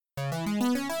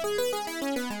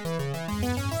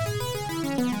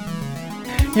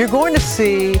You're going to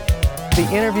see the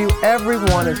interview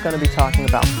everyone is going to be talking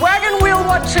about. Wagon wheel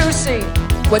Watusi.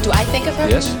 What do I think of her?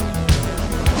 Yes.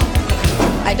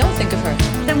 I don't think of her.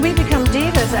 Then we become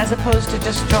divas as opposed to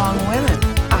just strong women.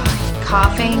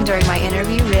 Coughing during my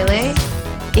interview, really?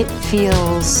 It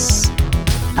feels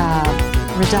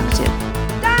reductive.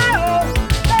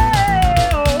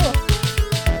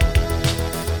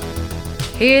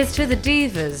 Here's to the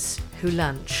divas who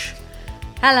lunch.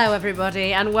 Hello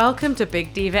everybody and welcome to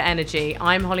Big Diva Energy.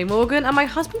 I'm Holly Morgan and my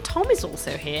husband Tom is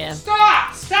also here.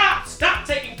 Stop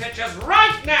taking pictures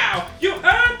right now! You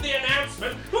heard the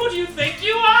announcement! Who do you think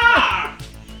you are?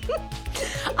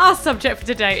 Our subject for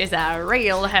today is a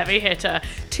real heavy hitter.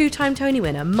 Two-time Tony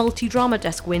winner, multi-drama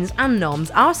desk wins and noms.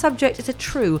 Our subject is a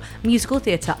true musical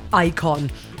theatre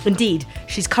icon. Indeed,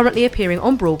 she's currently appearing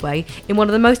on Broadway in one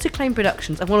of the most acclaimed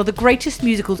productions of one of the greatest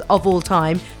musicals of all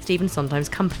time, Stephen Sondheim's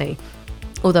Company.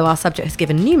 Although our subject has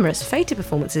given numerous feted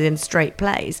performances in straight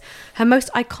plays, her most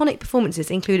iconic performances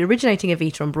include originating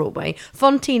Evita on Broadway,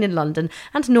 Fontaine in London,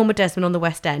 and Norma Desmond on the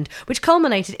West End, which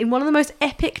culminated in one of the most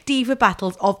epic diva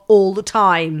battles of all the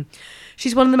time.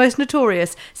 She's one of the most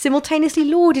notorious, simultaneously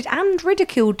lauded and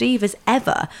ridiculed divas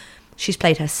ever. She's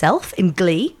played herself in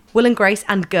Glee, Will and Grace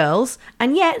and Girls,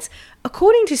 and yet,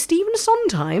 according to Stephen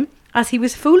Sondheim, as he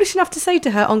was foolish enough to say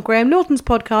to her on Graham Norton's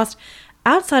podcast,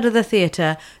 outside of the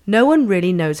theatre, no one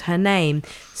really knows her name.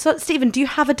 So, Stephen, do you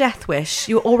have a death wish?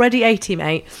 You're already 80,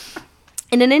 mate.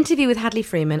 In an interview with Hadley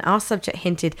Freeman, our subject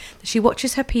hinted that she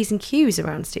watches her P's and Q's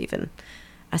around Stephen,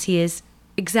 as he is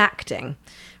exacting,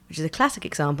 which is a classic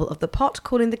example of the pot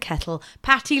calling the kettle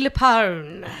Patti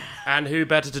LuPone. And who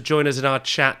better to join us in our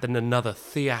chat than another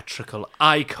theatrical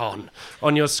icon?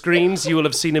 On your screens, you will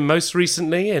have seen him most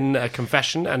recently in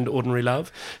Confession and Ordinary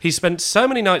Love. He spent so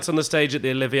many nights on the stage at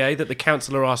the Olivier that the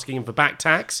council are asking him for back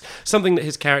tax, something that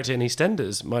his character in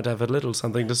EastEnders might have a little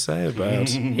something to say about.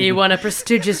 He won a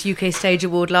prestigious UK Stage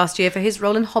Award last year for his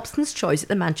role in Hobson's Choice at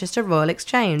the Manchester Royal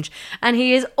Exchange. And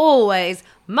he is always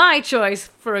my choice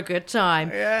for a good time.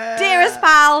 Yeah. Dearest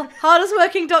pal, hardest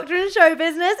working doctor in show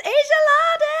business, Isha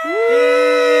Lardy.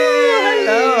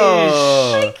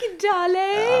 Hello. Thank you,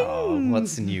 darling. Oh,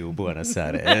 what's new, Buenos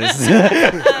Aires?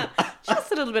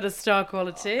 Just a little bit of star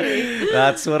quality.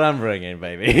 That's what I'm bringing,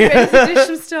 baby. Bit of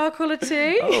addition star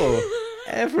quality. Oh,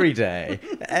 every day,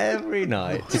 every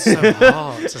night. It's so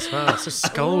hot as well, so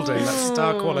scalding, that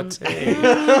star quality.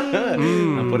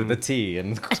 I'm putting the tea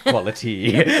in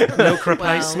quality. Milk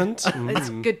replacement. Well, it's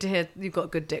good to hear you've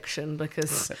got good diction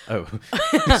because... Oh,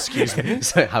 excuse me.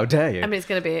 So how dare you? I mean, it's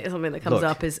going to be something that comes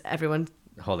up is everyone...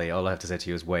 Holly, all I have to say to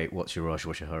you is, wait, what's your rush,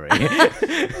 what's your hurry?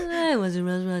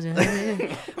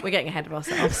 We're getting ahead of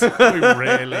ourselves. We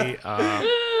really are.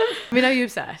 I mean, are you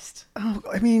obsessed? Oh,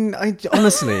 I mean,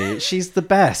 honestly, she's the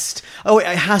best. Oh, it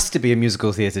has to be a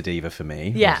musical theatre diva for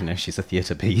me. Yeah. You know, she's a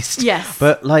theatre beast. Yes.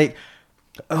 But, like,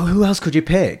 who else could you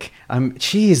pick?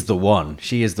 She is the one.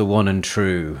 She is the one and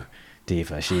true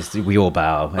diva. We all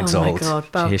bow, exalt. Oh, my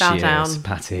God. Bow Here she down. is,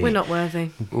 Patti. We're not worthy.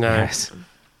 No. Yes.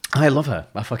 I love her.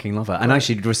 I fucking love her. And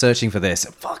actually, researching for this,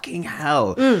 fucking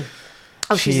hell.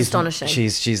 Oh, she's astonishing.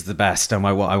 She's the best. And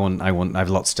I have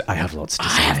lots to say. I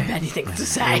have many things to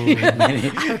say.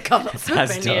 I've got lots of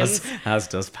opinions. As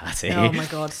does Patti. Oh my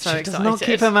God, so she excited. does not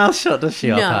keep her mouth shut, does she,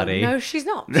 Patti? No, she's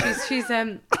not.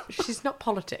 She's not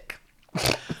politic.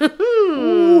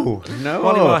 Ooh, no.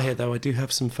 While you are here, though, I do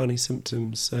have some funny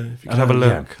symptoms, so if you could have a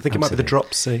look. Yeah, I think it might be the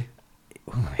dropsy.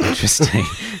 Oh, interesting.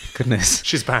 Goodness.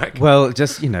 She's back. Well,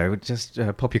 just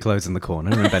pop your clothes in the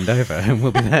corner and bend over and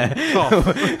we'll be there.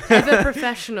 Ever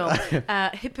professional,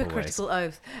 hypocritical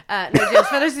oath. No, just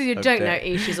for those of you who don't know,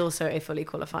 Ish is also a fully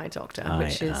qualified doctor,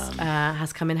 which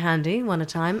has come in handy one a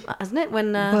time, hasn't it?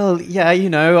 Well,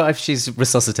 yeah, she's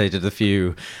resuscitated a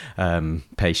few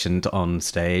patient on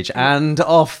stage and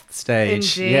off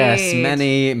stage. Indeed.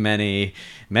 Yes,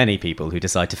 many people who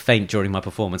decide to faint during my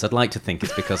performance. I'd like to think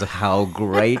it's because of how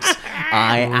great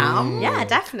I am. Yeah,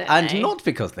 definitely. And not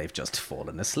because they've just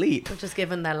fallen asleep. They've just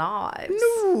given their lives.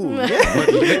 No,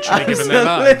 Literally given their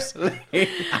lives.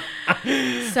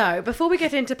 So, before we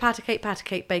get into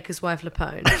Patty-Cake, Baker's wife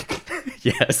LuPone.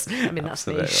 Yes. I mean, that's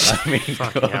absolutely. niche. I mean,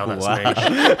 Fucking hell, that's wow.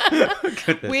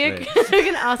 We're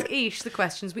going to ask Ish the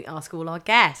questions we ask all our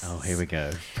guests. Oh, here we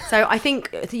go. So, I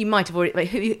think you might have already...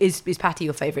 who is Patti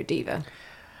your favourite diva?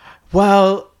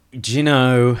 Well, do you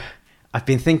know, I've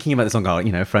been thinking about this long,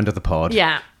 friend of the pod.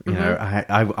 Yeah. You know,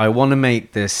 I want to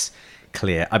make this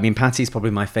clear. I mean, Patti's probably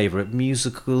my favourite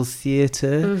musical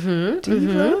theatre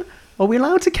diva. Are we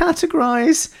allowed to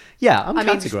categorise? Yeah, I'm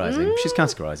categorising. She's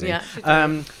categorising. Yeah, she's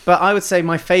but I would say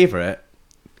my favourite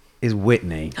is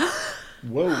Whitney.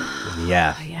 Whoa.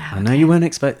 Yeah. yeah, I know you weren't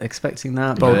expecting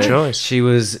that. Bold but choice. She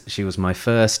was my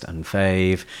first and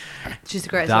fave. She's the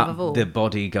greatest love of all. The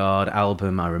Bodyguard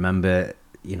album, I remember,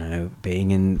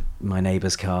 being in my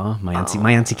neighbour's car. My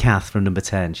auntie Kath from Number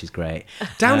 10. She's great.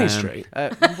 Downing Street.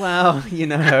 Well,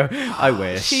 I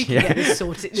wish. She can get this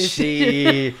sorted.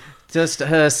 She just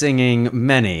her singing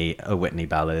many a Whitney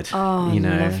ballad. Oh,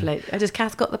 lovely. Has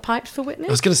Kath got the pipes for Whitney?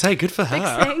 I was going to say, good for Big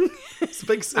her. sing. It's a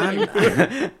big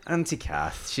sing. Auntie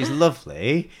Kath, she's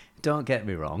lovely. Don't get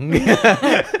me wrong.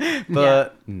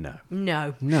 But no.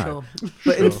 No. No. Sure.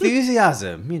 But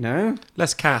enthusiasm,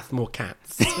 Less Kath, more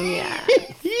cats.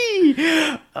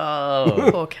 Yeah. Oh.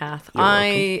 Poor Kath.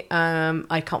 I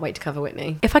can't wait to cover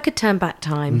Whitney. If I could turn back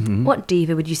time, Mm-hmm. what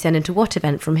diva would you send into what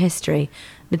event from history?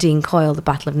 Nadine Coyle, the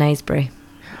Battle of Naysbury.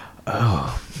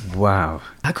 Wow.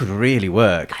 That could really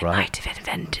work, I right? might have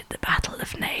invented the Battle of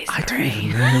Naysbury. I don't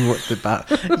even know what the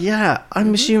battle... Yeah,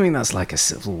 I'm assuming that's like a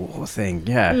Civil War thing.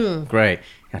 Yeah, great.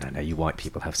 I don't know, you white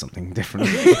people have something different.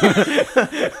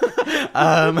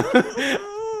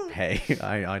 Hey,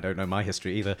 I don't know my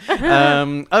history either.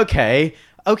 Okay.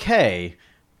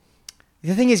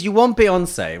 The thing is, you want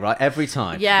Beyonce, right, every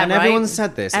time. Yeah, and right. everyone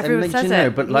said this. Everyone and, says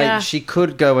it. But, Yeah. she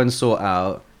could go and sort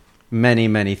out many,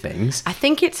 many things. I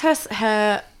think it's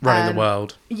her Running the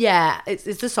world. Yeah, it's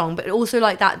the song, but also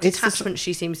like that It's the detachment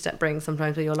she seems to bring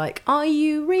sometimes where you're like, are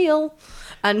you real?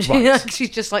 And Right. she's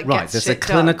just like, Right, gets there's a shit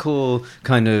done. clinical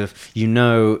kind of, you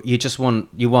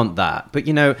want that.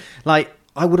 But,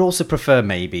 I would also prefer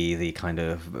maybe the kind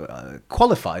of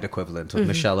qualified equivalent of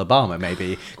Michelle Obama,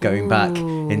 maybe going back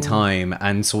in time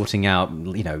and sorting out,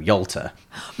 Yalta.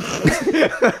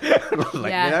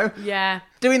 Yeah.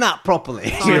 Doing that properly.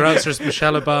 So your answer is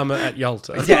Michelle Obama at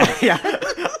Yalta. Yeah.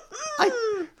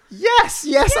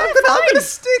 Yes, I'm gonna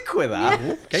stick with that.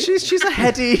 Okay. She's a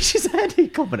heady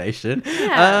combination.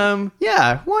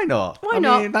 Yeah. Why not? Why I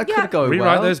not? mean, that Yeah. could go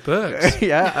Rewrite well. those books.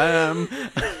 Yeah.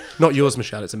 Not yours,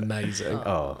 Michelle. It's amazing.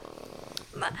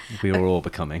 We were all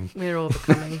becoming We're all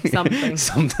becoming something.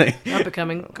 something. I'm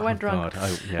becoming quite drunk.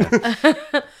 God,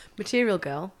 yeah. Material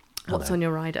Girl, what's on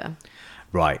your rider?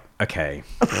 Right. Okay.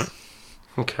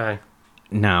 Okay.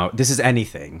 Now, this is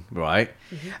anything, right?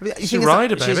 It's your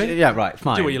rider, baby. Yeah, right.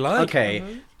 Fine. Do what you like.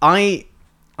 Okay. I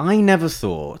never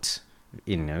thought,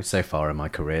 so far in my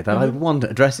career that I want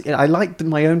a dress. I liked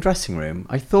my own dressing room.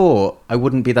 I thought I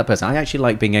wouldn't be that person. I actually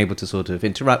like being able to sort of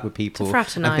interact with people To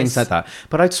fraternise. and things like that.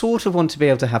 But I sort of want to be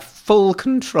able to have full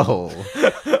control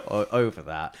over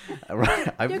that.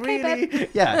 Right? I You okay, babe?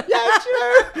 yeah.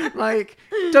 Like,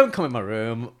 don't come in my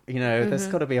room. There's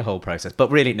got to be a whole process. But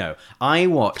really, no. I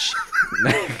watch.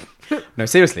 No,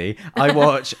 seriously. I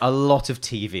watch a lot of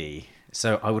TV.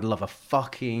 So I would love a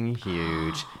fucking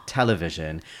huge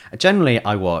television. Generally,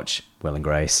 I watch Will and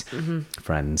Grace,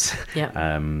 Friends,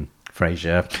 Yeah.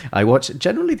 Frasier. I watch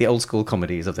generally the old school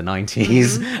comedies of the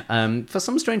 90s. For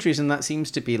some strange reason, that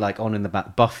seems to be like on in the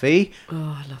back. Buffy. Oh,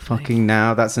 lovely. Fucking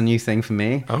now, that's a new thing for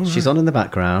me. Oh, She's on in the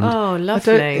background. Oh, I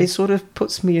lovely. it sort of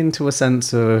puts me into a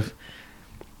sense of,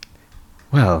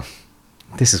 well,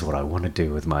 this is what I want to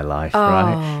do with my life,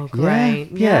 right? Oh, great.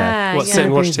 Yeah. What, yeah. sit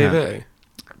and watch Yeah. TV?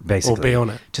 Basically. Or be on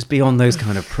it. Just be on those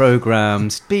kind of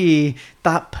programs. Be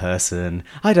that person.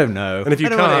 I don't know. And if you I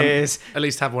don't know what can't, it is. at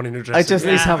least have one in your dressing I just at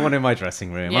room. least have one in my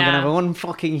dressing room. I'm Yeah. gonna have one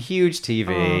fucking huge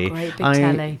TV. Oh, great big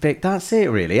telly. That's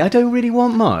it, really. I don't really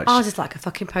want much. Ours is like a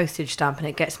fucking postage stamp and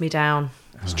it gets me down.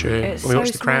 It's true. It's When we so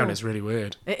watch The Crown, small. it's really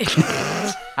weird.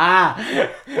 Ah!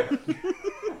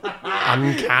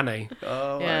 Uncanny.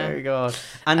 Oh Yeah. my god!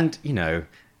 And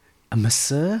a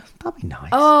masseur. That'd be nice.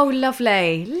 Oh,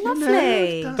 lovely.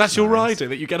 Lovely. That's your rider,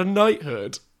 that you get a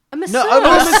knighthood. A masseur. a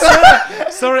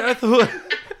masseur. Sorry, I thought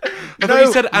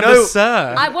you said a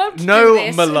masseur. I won't No, do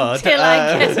this my lord. until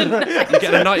I get a You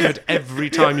get a knighthood every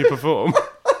time you perform.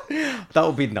 That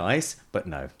would be nice, but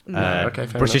no. Okay,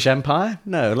 fair British Empire?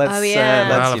 No, let's. Oh, yeah.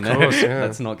 Let's, Well, of course, yeah.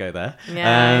 let's not go there.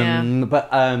 Yeah, But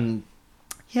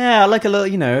yeah, I like a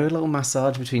little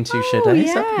massage between two Oh, days.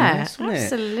 yeah, That'd be nice, wouldn't it?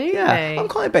 absolutely. Yeah, I'm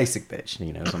quite a basic bitch.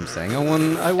 You know what I'm saying? I want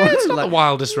It's to not like. the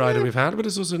wildest rider we've had, but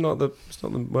it's also not the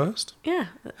worst. Yeah.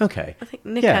 Okay. I think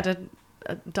Nick Yeah. had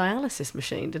a dialysis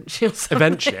machine, didn't she? Or something?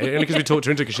 Eventually, only because we talked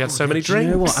her into it because she had so many Do you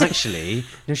know drinks. what? Actually,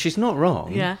 she's not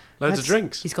wrong. Yeah. Loads of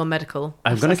drinks. He's gone medical.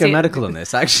 I'm I going to see go it. medical on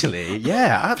this, actually.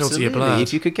 Yeah, Filter absolutely. your blood.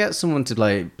 If you could get someone to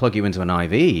like plug you into an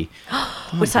IV.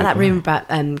 It's like that rumour about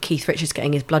Keith Richards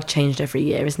getting his blood changed every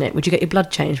year, isn't it? Would you get your blood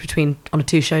changed on a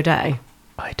 2-show day?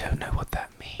 I don't know what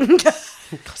that means.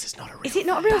 Because it's not a real Is it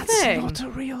not a real thing? Not a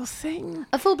real thing.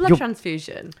 A full blood You're-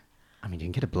 transfusion? I mean, you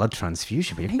can get a blood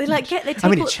transfusion, but They like get. They take I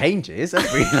mean, all- it changes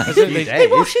every like, They- few they They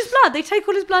days. wash his blood. They take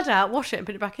all his blood out, wash it, and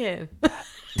put it back in.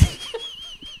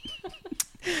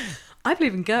 I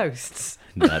believe in ghosts.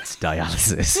 That's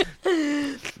dialysis.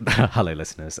 Hello,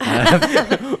 listeners.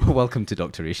 Welcome to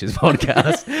Dr. Isha's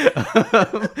podcast.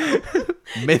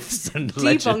 Myths and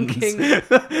legends. Debunking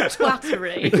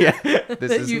twattery Yeah, this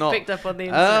that is you've not. picked up on the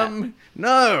internet.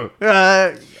 No.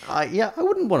 I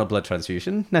wouldn't want a blood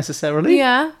transfusion necessarily.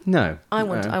 Yeah. No. I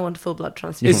want a full blood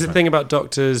transfusion. Is the thing about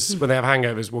doctors when they have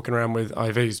hangovers walking around with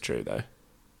IVs true though?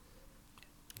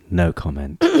 No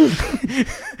comment.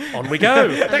 On we go.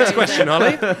 Next question,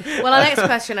 Ollie. Well, our next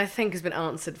question, I think, has been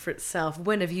answered for itself.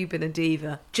 When have you been a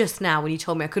diva? Just now, when you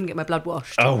told me I couldn't get my blood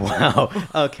washed. Oh wow.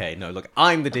 Okay, no, look,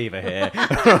 I'm the diva here.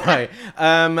 Right.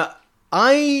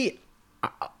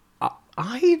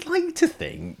 I'd like to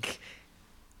think.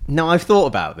 Now I've thought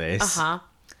about this.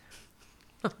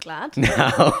 I'm glad.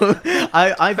 Now,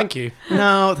 I Thank you.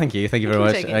 No, thank you very can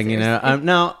much. take it And,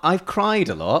 now I've cried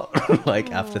a lot,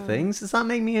 like after things. Does that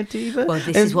make me a diva? Well, this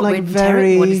It's is what like we're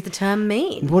very... What does the term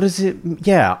mean? What does it?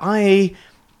 Yeah, I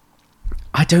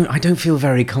don't feel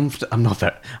very comfortable. I'm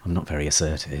not very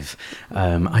assertive.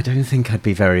 I don't think I'd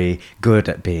be very good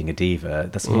at being a diva.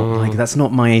 That's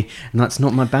not my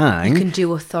bag. You can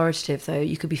do authoritative, though.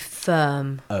 You could be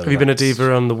firm. Oh, Have you been a that's-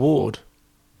 diva on the ward?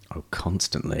 Oh,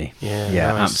 constantly. Yeah,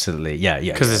 Yeah, nice. absolutely. Yeah.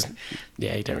 Because you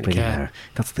don't But, really you care. know,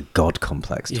 that's the God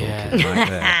complex talking Yeah. right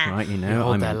there, right? You know, You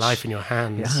hold I'm their in- life in your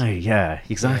hands. Yeah,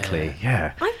 exactly.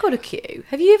 Yeah. I've got a cue.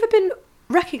 Have you ever been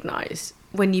recognised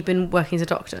when you've been working as a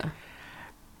doctor?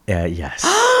 Yes.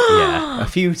 Yeah. A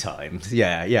few times.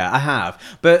 Yeah, I have.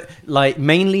 But like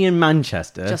mainly in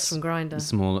Manchester. Just from Grindr.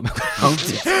 Small.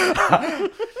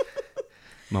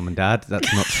 Mum and Dad,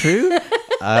 that's not true.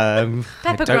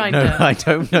 Pepper Grindr. I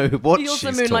don't know what He also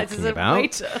she's moonlights talking as a about.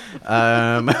 waiter.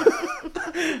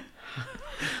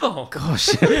 Oh gosh.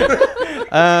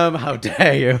 How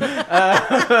dare you?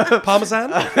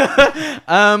 Parmesan?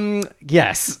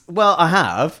 Yes. Well, I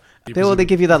have. They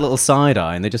give you that little side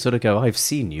eye and they just sort of go, I've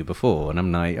seen you before. And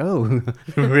I'm like, oh,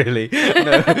 really?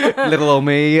 No, little old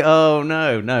me. Oh,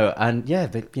 no. And yeah,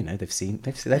 they've actually seen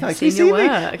seen your me.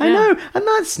 work, I yeah. know. And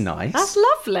that's nice. That's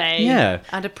lovely. Yeah.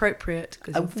 And appropriate,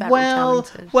 because you're very well,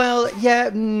 talented.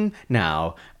 yeah.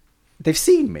 Now, they've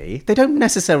seen me. They don't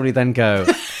necessarily then go,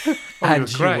 and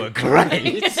you great." were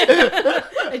great.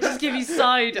 They just give you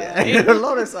side eye. A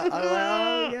lot of I'm like,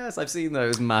 oh yes, I've seen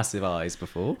those massive eyes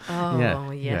before.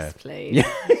 Oh, yes, please. Yeah.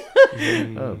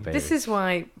 Oh, baby. This is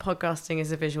why podcasting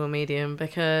is a visual medium,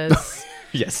 because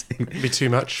yes. It'd be too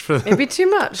much for it'd be too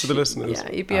much. For the listeners.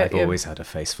 Yeah, you'd be I've you're- always had a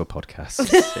face for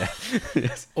podcasts. Yeah.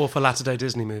 Yes. or for latter-day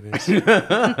Disney movies. Very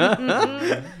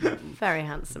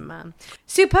handsome man.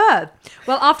 Superb.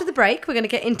 Well, after the break, we're going to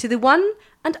get into the one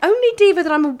and only diva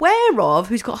that I'm aware of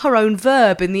who's got her own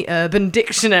verb in the Urban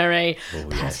Dictionary.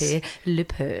 Patti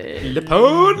LuPone.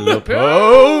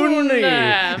 Lepone.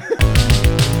 Yeah.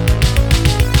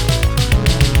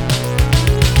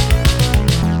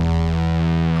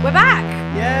 We're back.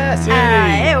 Yes.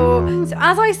 So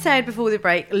as I said before the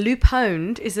break,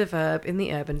 luponed is a verb in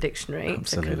the Urban Dictionary.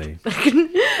 It's Absolutely.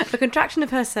 a contraction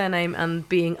of her surname and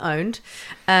being owned.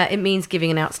 It means giving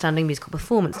an outstanding musical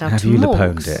performance. Now, Have to you Morgs,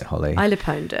 luponed it, Holly? I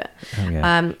luponed it. Oh,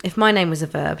 yeah. If my name was a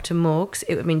verb, to Morgs,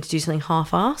 it would mean to do something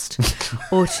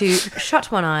half-assed, or to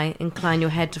shut one eye, incline your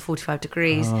head to 45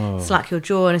 degrees, slack your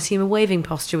jaw, and assume a waving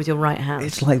posture with your right hand.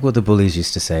 It's like what the bullies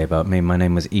used to say about me. My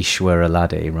name was Ishwara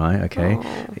Laddie, right? Okay.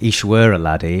 Ishwara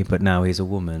Laddie, but now he's a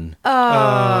woman.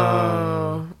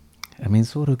 Oh. I mean,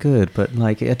 sort of good, but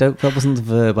like, that wasn't the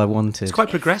verb I wanted. It's quite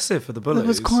progressive for the bullies. It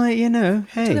was quite, To the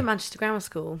hey. Manchester Grammar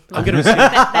School. I'm going to assume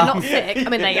They're not thick. I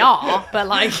mean, they are, but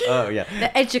like Oh, yeah.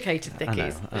 they're educated I know,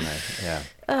 thickies. yeah.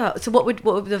 Oh, so what would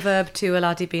the verb to a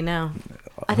laddie be now?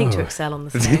 I think to excel on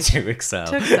the stage. To excel.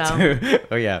 To excel.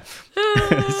 Oh, yeah.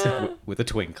 So, with a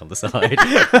twink on the side.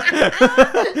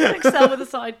 Excel with a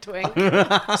side twink.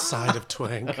 side of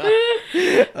twink.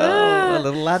 Oh, a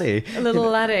little laddie. A little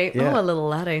laddie. Yeah. Oh, a little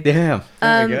laddie. Yeah,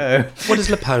 there we go. What does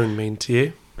Lepone mean to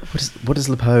you? What does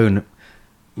Lepone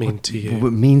Mean to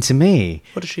you? mean to me?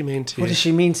 What does she mean to you? What does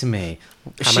she mean to me?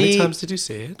 How many times did you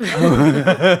see it?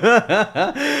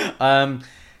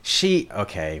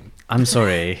 Okay, I'm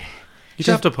sorry. You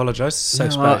don't have to apologise.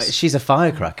 Safe No, space. she's a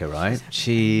firecracker, right?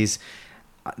 She's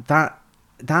that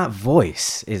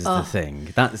voice is the thing.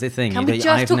 That's the thing. Can we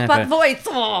just talk about voice?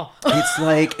 Oh. It's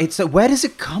like where does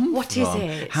it come What from? is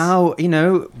it? How,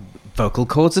 vocal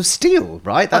cords of steel,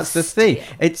 right? That's the thing.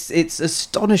 steel. It's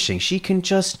astonishing. She can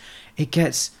just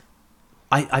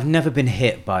I've never been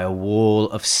hit by a wall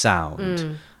of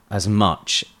sound as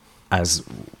much as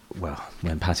well,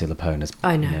 when Patti LuPone has,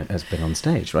 I know. has been on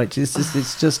stage, right?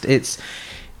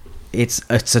 It's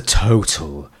a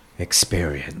total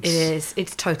experience. It is.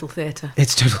 It's total theatre.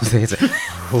 It's total theatre.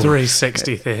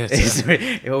 360 theatre.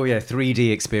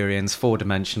 3D experience,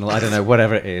 4-dimensional. I don't know,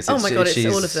 whatever it is. Oh my God, it's she's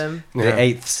all of them. The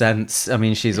Eighth Sense. I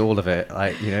mean, she's all of it.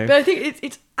 Like, you know. But I think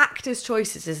it's actors'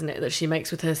 choices, isn't it, that she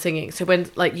makes with her singing. So when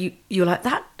like you're like,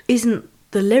 that isn't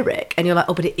the lyric, and you're like,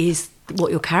 oh, but it is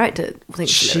what your character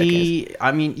thinks the lyric is.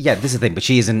 I mean, yeah, this is the thing, but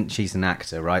she's an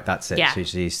actor, right? That's it. Yeah.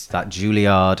 She's that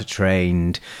Juilliard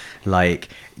trained, like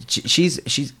she's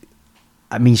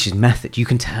I mean, she's method. You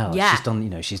can tell. Yeah.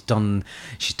 She's done.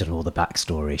 She's done all the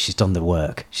backstory. She's done the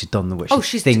work. She's done the work. She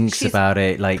she's thinks about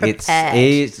it. Like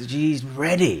prepared. she's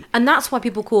ready. And that's why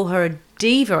people call her a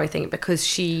diva, I think, because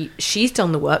she's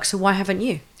done the work. So why haven't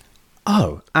you?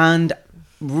 Oh, and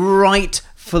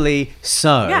rightfully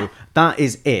so. Yeah. That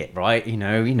is it, right? You're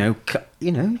at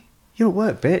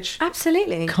work, bitch.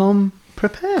 Absolutely. Come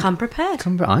prepared. Come prepared.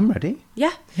 I'm ready.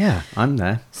 Yeah. Yeah, I'm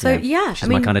there. So, yeah, she's I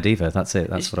my mean- kind of diva. That's it.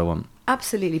 That's what I want.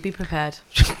 Absolutely. Be prepared.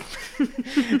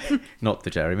 Not the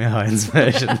Jeremy Irons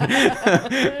version.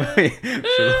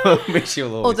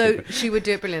 she'll always Although be she would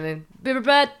do it brilliantly. Be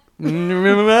prepared.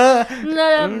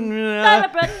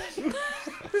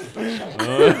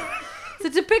 So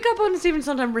to pick up on Stephen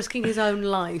Sondheim risking his own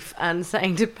life and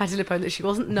saying to Patti LuPone that she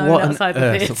wasn't known What outside on the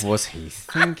earth theatre. was he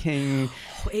thinking?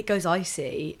 It goes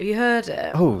icy. Have you heard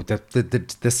it? Oh,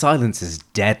 the silence is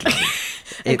deadly.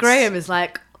 And Graham is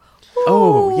like,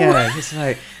 Oh yeah, it's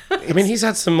like I mean, he's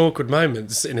had some awkward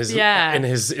moments in his Yeah.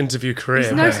 interview career.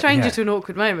 he's no where- stranger yeah. to an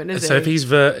awkward moment, is So he?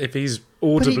 if he's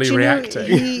audibly do you know,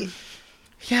 reacting,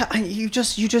 yeah, and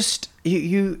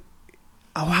you.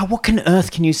 Oh, what on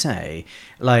earth can you say?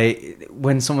 Like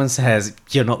when someone says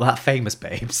you're not that famous,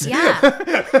 babes. Yeah.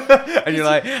 and you're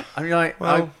like,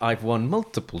 Well- I've won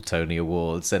multiple Tony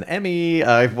Awards and Emmy.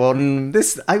 I've won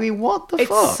this. I mean, what the It's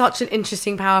fuck? such an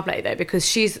interesting power play though, because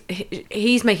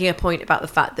he's making a point about the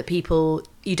fact that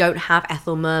you don't have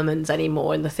Ethel Mermans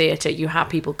anymore in the theatre. You have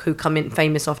people who come in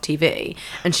famous off TV,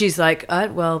 and she's like,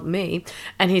 well, me,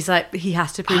 and he's like, he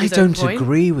has to prove I his own don't point.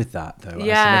 agree with that though.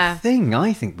 Yeah. As a thing,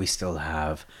 I think we still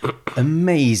have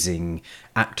amazing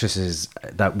actresses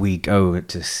that we go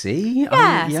to see.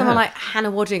 Yeah, someone like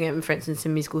Hannah Waddingham, for instance,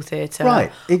 in musical theatre.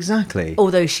 right, exactly.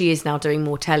 Although she is now doing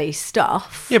more telly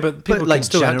stuff. yeah, but people like can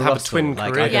still Jenna have a Russell, twin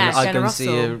like, career. I Yeah, can, I Jenna can see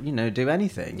her, Russell. do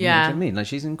anything. You know Yeah. what I mean? Like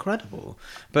she's incredible.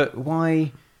 But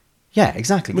why? Yeah,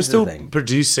 exactly. We're this is the still thing.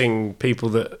 producing people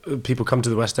that people come to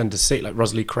the West End to see, like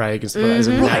Rosalie Craig and stuff like that as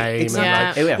a Right, name,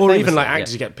 exactly. and like, Yeah, or famous even like stuff, actors.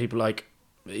 yeah. You get people like,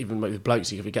 even with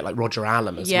blokes, you could get like Roger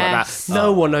Allam and stuff Yes. like that.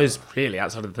 No one knows really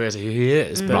outside of the theatre who he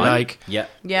is, but like, Yeah.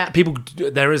 Yeah. people.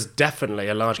 There is definitely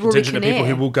a large Rory contingent of people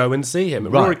Kinnear. who will go and see him.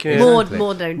 And Right. Rory Kinnear, More, Exactly.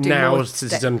 more than do Now more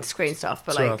since he's done screen stuff,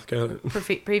 but South like Carolina.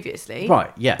 previously.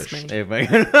 Right. Yes. me. Oh my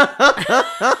god.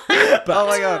 Oh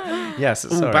my god. Yes. Ooh,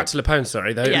 Sorry. back to LuPone,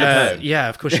 sorry though. Yeah. Yeah,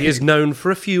 of course, she is known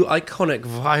for a few iconic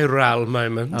viral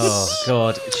moments. Oh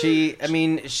god. She.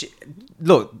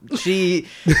 Look. She.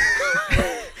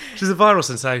 She's a viral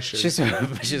sensation. She's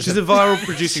She's a viral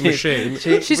producing machine.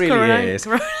 She's really Corona. is.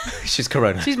 She's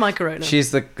Corona. She's my Corona. She's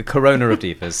the Corona of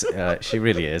divas. She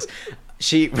really is.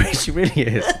 She really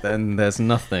is. Then there's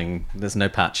no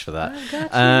patch for that.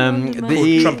 Called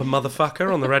Trump a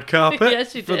motherfucker on the red carpet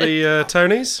Yes, she for did. the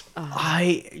Tonys.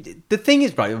 The thing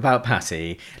is, right, about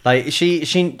Patti, like she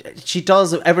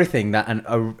does everything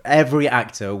that every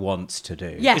actor wants to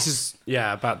do. Yes. This is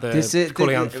about the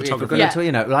calling out the photographer.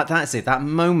 Yeah. Like that's it. That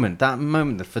moment,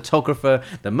 the photographer,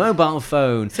 the mobile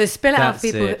phone. So spill it out for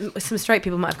that's people. it. Some straight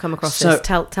people might have come across So- this.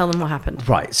 Tell them what happened.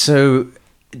 Right, so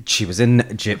she was in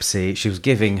Gypsy. She was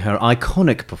giving her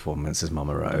iconic performance as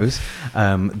Mama Rose.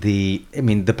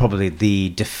 Probably the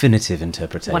definitive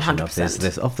interpretation of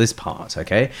 100%. of this part.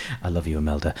 Okay, I love you,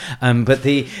 Imelda. But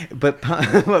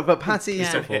Patty's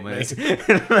Yeah. performance,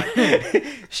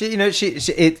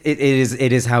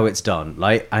 it is how it's done.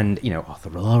 Like, and Arthur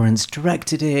Lawrence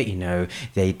directed it.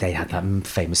 They had that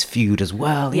famous feud as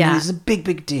well. Yeah. It's a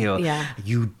big deal. Yeah.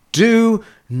 You do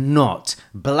not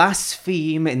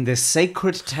blaspheme in the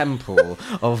sacred temple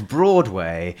of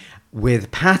Broadway with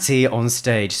Patti on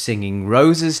stage singing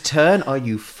Rose's Turn. Are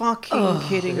you fucking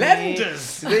kidding me?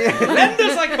 Lenders!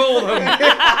 Lenders, I call them!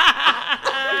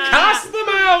 Cast them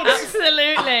out!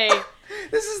 Absolutely.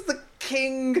 This is the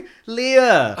King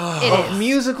Lear It of is.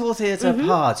 musical theatre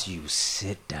parts. You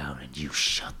sit down and you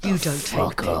shut the You don't take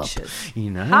fuck up. pictures.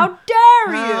 How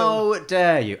dare How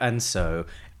dare you? And so...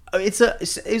 It's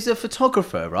a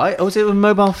photographer, right? Or was it a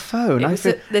mobile phone?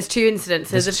 There's two incidents.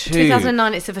 There's There's a two.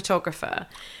 2009. It's a photographer.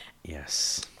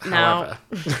 Yes. Now,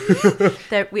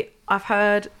 I've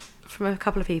heard from a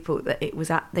couple of people that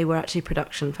they were actually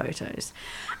production photos,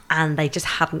 and they just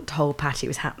hadn't told Patty it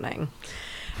was happening.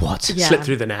 What? Yeah. Slip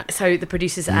through the net. So the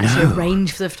producers actually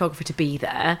arranged for the photographer to be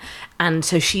there, and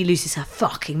so she loses her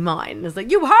fucking mind. It's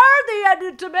like, you heard the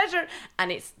edited to measure,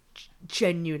 and it's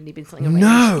genuinely been something arranged.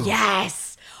 No.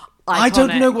 Yes. I don't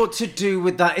Iconic. know what to do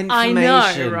with that information.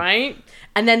 I know, right?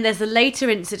 And then there's a later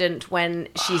incident when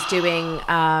she's doing,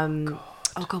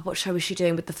 what show was she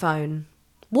doing with the phone?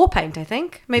 Warpaint, I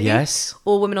think, maybe. Yes.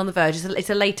 Or Women on the Verge. It's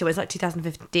a later one. It's like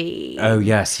 2015. Oh,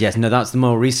 yes. No, that's the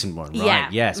more recent one, right? Yeah.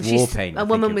 Yes, She's- Warpaint. A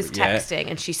woman was texting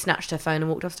and she snatched her phone and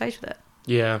walked off stage with it.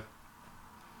 Yeah.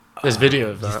 There's video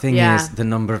of The that. thing Yeah. is, the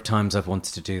number of times I've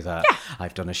wanted to do that.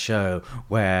 I've done a show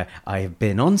where I've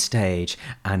been on stage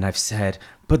and I've said,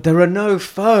 but there are no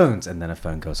phones. And then a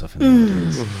phone goes off in the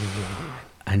audience.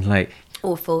 And like...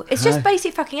 Awful. It's just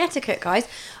basic fucking etiquette, guys.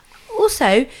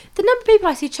 Also, the number of people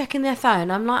I see checking their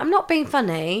phone, I'm like, I'm not being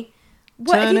funny.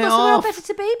 What, have Turn you it got somewhere off. better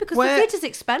to be? Because Where- the theatre's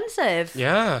expensive.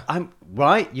 Yeah. I'm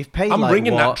right. You've paid I'm like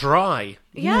wringing what? that dry.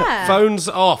 Yeah. Phones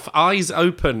off, eyes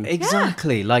open.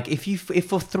 Exactly. Like if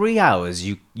for 3 hours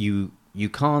you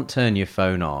can't turn your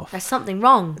phone off, There's something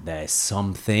wrong. there's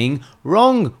something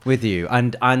wrong with you.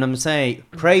 And I'm saying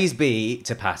praise be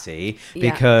to Patty,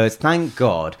 Yeah. because thank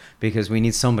God, because we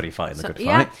need somebody fighting the good fight.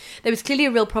 Yeah, there was clearly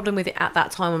a real problem with it at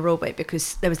that time on Broadway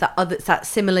because there was that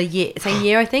similar year, same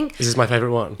year, I think. This is my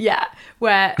favourite one. Yeah,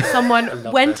 where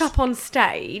someone went this. up on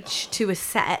stage to a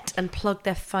set and plugged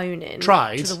their phone in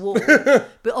Tried. to the wall,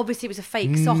 but obviously it was a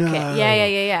fake socket. No.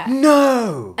 Yeah.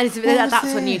 No. And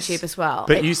that's on YouTube as well.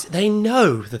 But they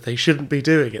know that they shouldn't be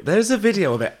doing it. There's a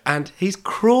video of it, and he's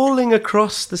crawling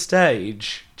across the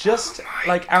stage, just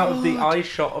like out of the eye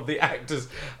shot of the actors,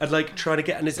 and like trying to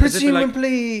get. And it's as if they're like,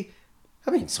 Presumably,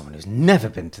 I mean, someone who's never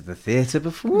been to the theatre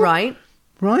before, Right?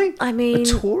 Right? I mean- a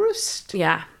tourist.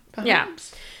 Yeah. Yeah.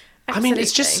 I mean,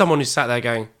 it's just Absolutely. someone who sat there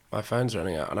going, "My phone's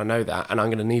running out, and I know that, and I'm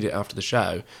going to need it after the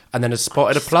show," and then has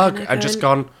spotted a plug gonna and go just and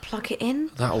gone, plug it in.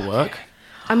 "That'll work."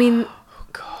 I mean,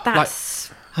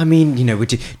 that's I mean, you know,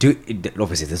 would you do?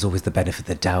 Obviously, there's always the benefit of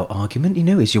the doubt argument. You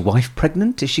know, is your wife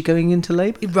pregnant? Is she going into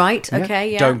labour? right.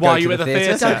 Okay. Yeah. Don't Why go are you to at the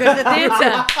theatre. theatre? Don't go to the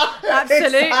theatre.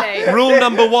 Absolutely. Rule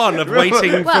number one of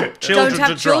waiting Well, for children don't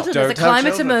have to drop. children. There's a Don't have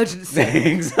climate children.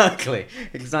 emergency.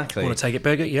 Exactly. Want to take it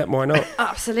bigger? Yeah, why not?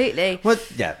 Absolutely. Well,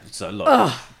 yeah. So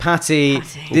look, Patty.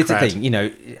 It's the Cred. thing. You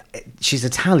know, she's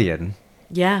Italian,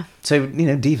 Yeah. so you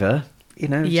know, diva. You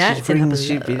know, Yeah, she it's in her brings.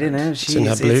 blood. You know, she's in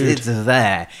her blood. it's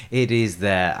there. It is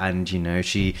there, and you know,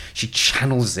 she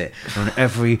channels it on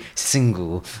every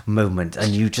single moment,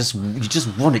 and you just want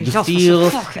it. You Just feel.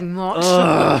 fucking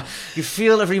much. You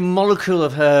feel every molecule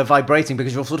of her vibrating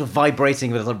because you're sort of vibrating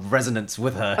with a resonance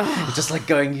with her. You're just like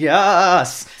going,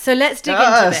 yes. So let's dig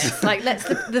Yes. into this. Like,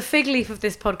 the fig leaf of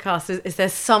this podcast is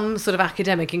there's some sort of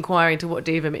academic inquiry into what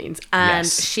diva means, and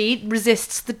Yes. she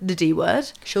resists the D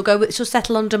word. She'll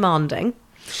settle on demanding.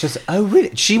 She's, oh,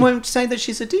 really? She won't say that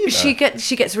she's a diva. She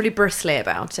gets really bristly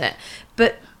about it,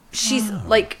 but she's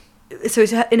like, so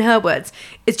it's in her words,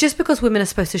 it's just because women are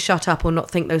supposed to shut up or not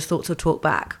think those thoughts or talk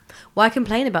back. Why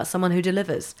complain about someone who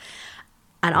delivers?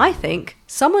 And I think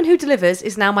someone who delivers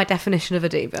is now my definition of a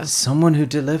diva. Someone who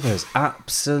delivers.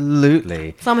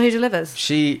 Absolutely. Someone who delivers.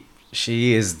 She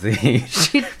is the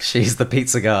she's the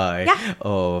pizza guy Yeah.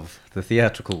 of the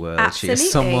theatrical world. She Absolutely.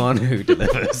 is someone who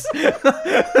delivers.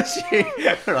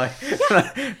 Right.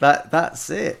 That's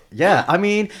it. Yeah. I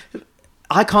mean,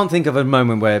 I can't think of a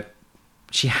moment where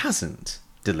she hasn't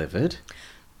delivered.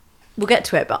 We'll get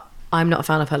to it, but I'm not a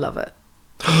fan of her lover.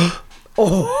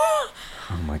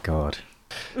 Oh my god.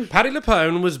 Patti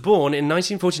LuPone was born in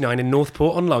 1949 in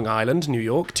Northport on Long Island, New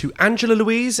York, to Angela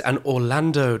Louise and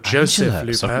Orlando Joseph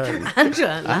Angela, sorry. LuPone. Angela.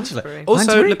 Angela. Lansbury.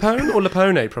 Also, Lansbury? LuPone or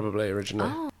Lupone, probably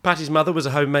originally. Patty's mother was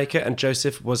a homemaker, and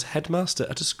Joseph was headmaster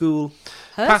at a school.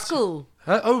 Her school.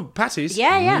 Patty's?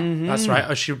 Yeah, yeah. That's right.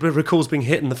 Oh, she recalls being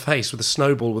hit in the face with a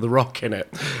snowball with a rock in it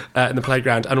in the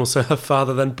playground, and also her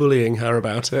father then bullying her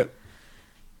about it.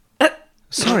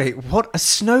 Sorry, what? A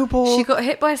snowball? She got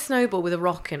hit by a snowball with a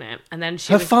rock in it, and then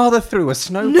she Her was... father threw a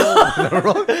snowball with a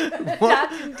rock. Dad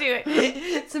didn't do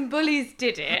it. Some bullies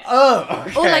did it. Oh,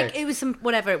 okay. Or like it was some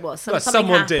whatever it was. Well, Something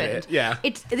someone happened. did it, yeah.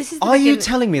 This is. The Are you begin-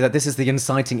 telling me that this is the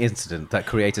inciting incident that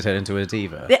created her into a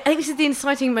diva? I think this is the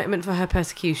inciting moment for her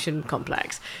persecution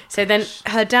complex. So then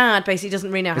her dad basically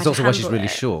doesn't really know how It's to also why she's handle really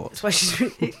it. short. It's why she's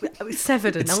really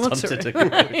severed an Stunted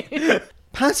artery. her.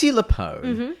 Patty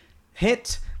LuPone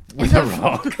hit with a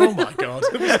rock. Oh my God.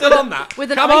 We're still on that. With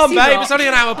an Come on, icy babe. rock. It's only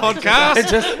an hour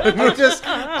podcast.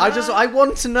 I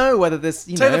want to know whether this,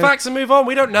 Say the facts and move on.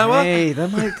 We don't know her. Hey, there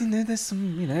might, there's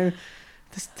some,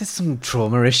 there's some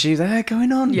trauma issue there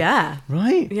going on. Yeah.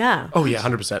 Right? Yeah. Oh yeah,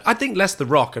 100%. I think less the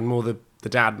rock and more the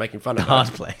dad making fun of Hard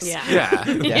her. place. Yeah. Yeah,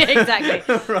 Yeah, exactly.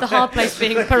 The hard place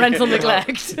being parental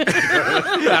neglect.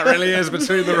 that really is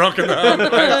between the rock and the hard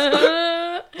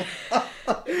place.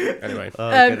 Anyway,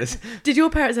 Oh, goodness. Did your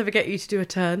parents ever get you to do a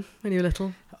turn when you were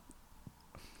little?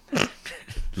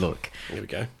 Look, here we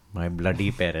go. my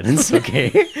bloody parents,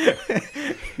 okay?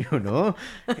 You know,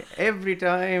 every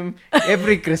time,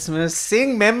 every Christmas,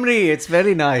 sing memory. It's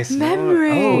very nice. no?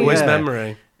 Memory. Oh, Where's yeah.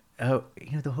 memory? Oh,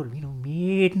 you know, the whole,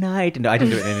 midnight. No, I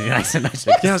didn't do it any nicer.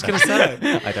 Yeah, I was going to say.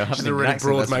 I don't have She's an a really accent,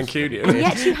 broad that's for sure. Mancunian.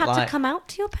 Yet you had Like- to come out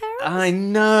to your parents? I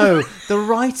know. The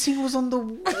writing was on the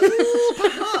wall,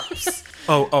 perhaps.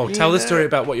 Oh, tell the Yeah. story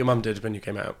about what your mum did when you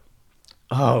came out.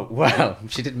 Oh, well,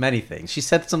 she did many things. She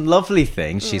said some lovely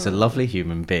things. She's a lovely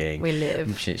human being. We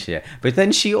live. Yeah. But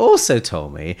then she also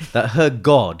told me that her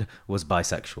god was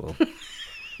bisexual.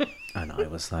 And I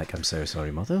was like, I'm so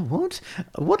sorry, mother. What?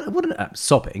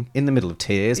 Sobbing in the middle of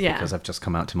tears Yeah. because I've just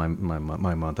come out to my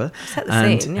mother. Set the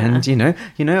and, scene, yeah.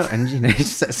 And,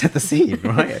 set the scene,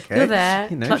 right? Okay. You're there,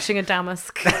 You know. clutching a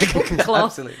damask cloth,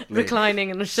 Absolutely. reclining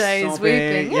in a chaise, Sobbing.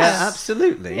 weeping. Yeah,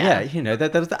 absolutely. Yeah. Yeah,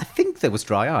 there was. I think there was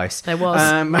dry ice. There was.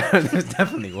 There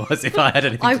definitely was. If I had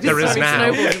anything I to was do There is throwing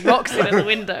now. snowballs and rocks in at the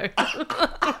window.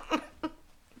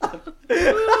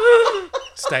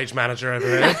 Stage manager over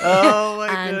here. Oh my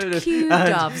And goodness. cue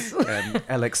doves.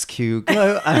 LXQ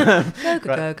glow.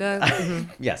 Go, go, go. Mhm.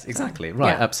 Yes, exactly.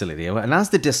 Right, Yeah. absolutely. And as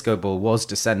the disco ball was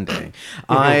descending,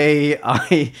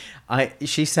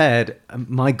 she said,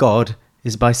 "My God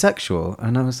is bisexual,"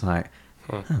 and I was like,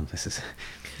 "Oh, this is."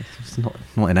 It's not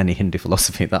in any Hindu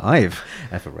philosophy that I've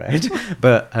ever read,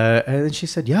 but and then she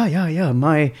said, "Yeah.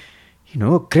 My,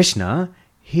 Krishna,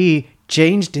 he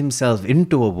changed himself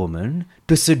into a woman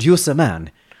to seduce a man."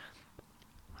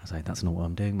 I was like, "That's not what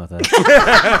I'm doing, mother."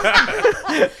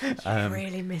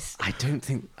 Really missed. I don't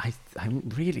think I'm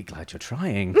really glad you're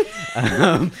trying.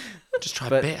 Just try a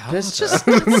But bit harder. there's just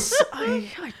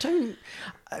I don't.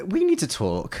 We need to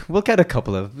talk. We'll get a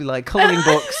couple of coloring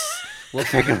books. We'll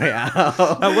figure it out.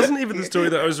 That wasn't even the story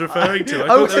that I was referring to. I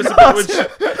Oh, thought there was a bit which...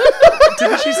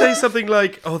 Didn't she say something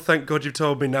like, "Oh, thank God you've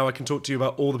told me, now I can talk to you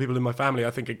about all the people in my family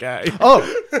I think are gay"?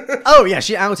 Oh yeah,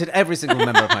 she outed every single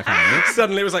member of my family.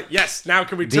 Suddenly it was like, "Yes, now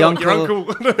can we The talk?" uncle, Your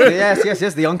uncle.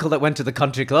 yes, the uncle that went to the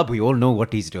country club. We all know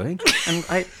what he's doing, and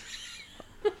I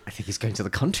think he's going to the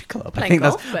country club. Playing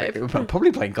I think golf, that's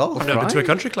probably playing golf. I've never been to a right?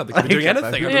 country club. They could be doing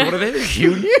anything. I don't know what it is.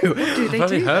 You knew. I've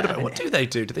only heard about it. What do they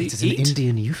do? Do they It's an eat?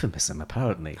 Indian euphemism,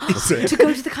 apparently. To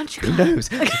go to the country club. Who knows?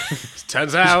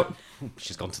 Turns out.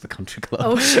 She's gone to the country club.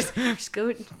 Oh, she's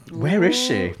going. Where is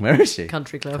she? Where is she?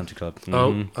 Country club. Country club.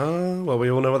 Oh, well,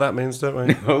 we all know what that means, don't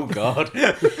we? Oh God.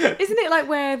 Isn't it like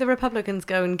where the Republicans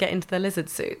go and get into their lizard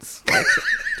suits? Like,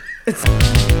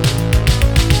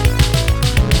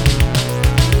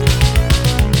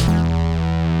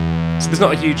 There's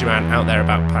not a huge amount out there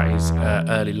about Patty's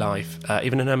early life,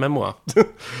 even in her memoir.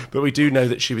 But we do know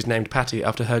that she was named Patty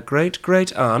after her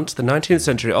great-great-aunt, the 19th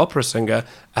century opera singer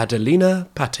Adelina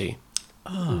Patti.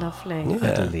 lovely.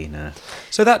 Adelina.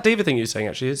 So that diva thing you're saying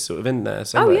actually is sort of in there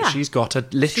somewhere. yeah. She's got a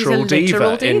literal,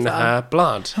 literal diva in diva. her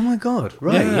blood. Oh my God.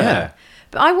 Right. Yeah. Yeah.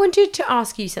 But I wanted to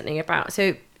ask you something about.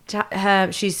 So,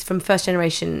 she's from first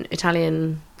generation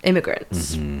Italian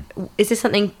immigrants. Is this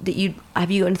something that have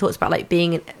you got any thoughts about, like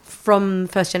being from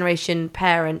first generation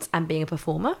parents and being a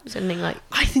performer? Something like.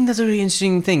 I think that's a really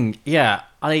interesting thing. Yeah,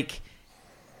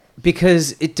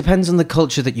 because it depends on the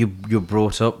culture that you're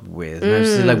brought up with. And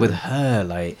obviously, like with her,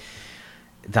 like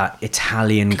that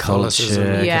Italian Catholicism.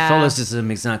 culture, Yeah. Catholicism,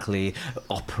 exactly.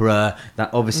 Opera,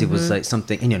 that obviously was like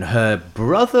something. And her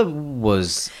brother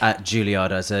was at Juilliard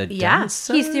as a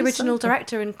dancer. He's the original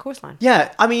director in Chorus Line.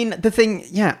 Yeah, I mean the thing.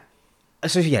 Yeah,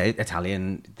 so yeah,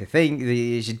 Italian. The thing,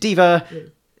 she's a diva.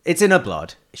 It's in her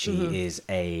blood. She is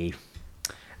a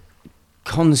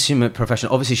consummate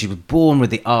professional. Obviously, she was born with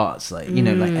the arts.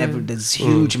 There's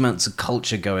huge amounts of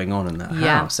culture going on in that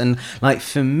Yeah. house. And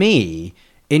for me,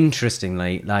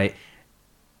 interestingly,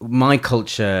 my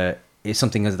culture is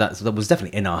something that was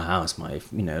definitely in our house.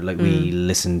 We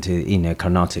listened to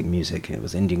Carnatic music. It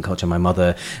was Indian culture. My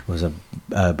mother was a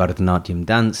Bharatanatyam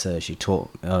dancer. She taught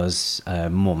us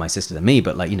more my sister than me,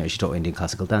 but she taught Indian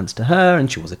classical dance to her,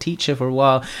 and she was a teacher for a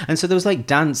while. And so there was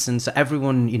dance, and so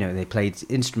everyone they played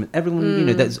instrument. Everyone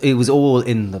it was all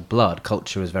in the blood.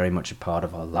 Culture was very much a part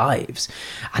of our lives,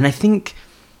 and I think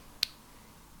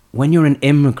when you're an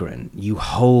immigrant, you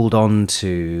hold on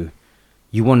to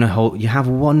you want to hold. You have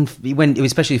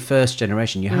especially first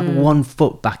generation. You have one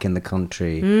foot back in the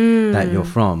country that you're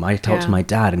from. I talked to my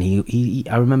dad, and he.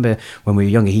 I remember when we were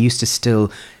younger, he used to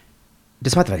still,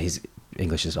 despite the fact his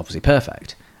English is obviously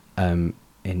perfect,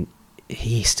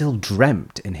 he still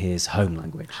dreamt in his home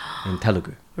language, in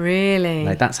Telugu. Really?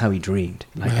 Like that's how he dreamed.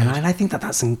 Like, and I think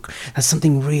that's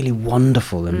something really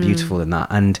wonderful and beautiful in that.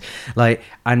 And I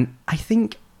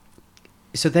think.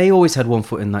 So they always had one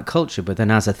foot in that culture, but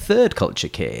then as a third culture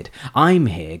kid, I'm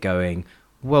here going,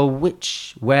 well,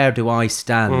 where do I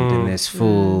stand in this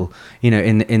full,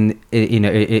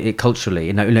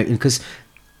 culturally, because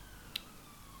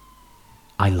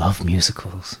I love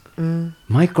musicals.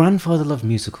 My grandfather loved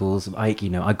musicals. I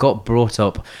got brought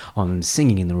up on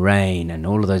Singing in the Rain and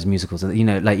all of those musicals.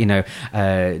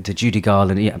 The Judy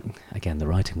Garland. Yeah, again, the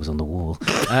writing was on the wall.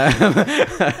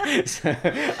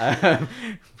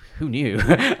 Who knew?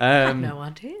 No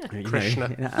idea.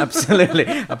 Krishna. Absolutely.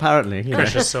 Apparently.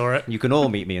 Krishna saw it. You can all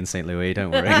meet me in St. Louis, don't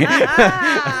worry.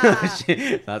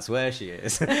 That's where she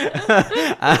is.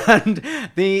 And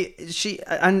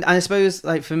I suppose,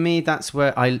 like, for me, that's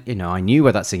where I knew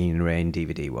where that Singing in the Rain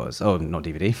DVD was. Oh, not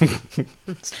DVD.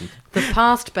 The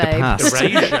past, babe. The past.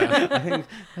 Erasure.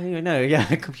 I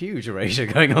think a huge erasure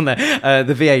going on there.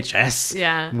 The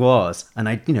VHS was, and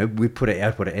I put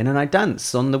it in, and I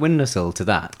danced on the windowsill to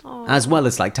that, as well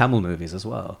as like Tamil movies as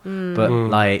well. But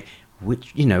I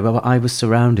was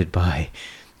surrounded by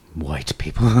white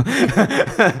people,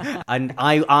 and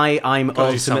I'm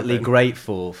ultimately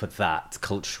grateful for that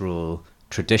cultural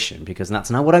tradition, because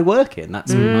that's now what I work in.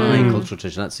 That's my cultural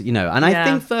tradition. That's and I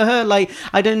think for her, like,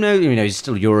 I don't know, it's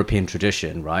still European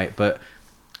tradition, right? But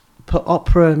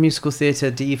opera, musical theatre,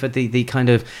 diva, the kind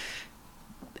of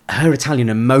her Italian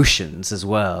emotions as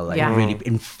well, like, really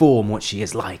inform what she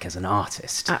is like as an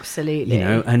artist. Absolutely.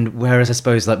 And whereas I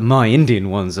suppose like my Indian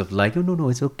ones of like, oh no,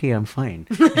 it's okay, I'm fine.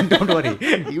 Don't worry.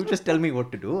 You just tell me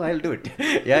what to do, I'll do it.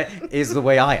 Yeah, is the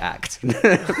way I act. You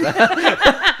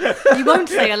won't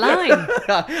say a line.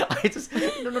 I just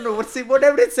no.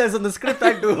 Whatever it says on the script,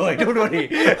 I do. I don't worry.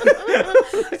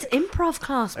 It's improv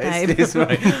class, babe. It's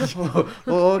right.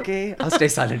 Okay, I'll stay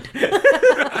silent.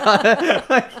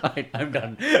 Fine, I'm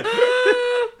done.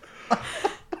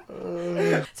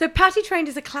 So Patty trained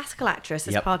as a classical actress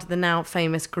as part of the now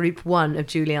famous Group 1 of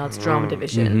Juilliard's drama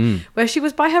division, where she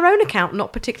was, by her own account,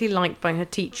 not particularly liked by her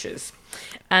teachers.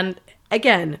 And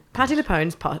again, Patti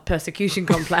LuPone's persecution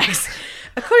complex.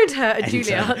 According to her at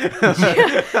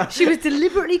Juilliard, she was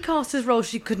deliberately cast as roles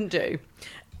she couldn't do.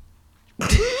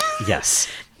 Yes.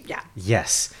 Yeah.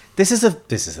 Yes. This is a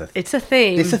It's a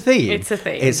theme. It's a theme. It's a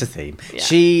theme. It's a theme. Yeah.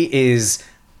 She is,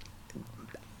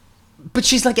 but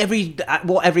she's like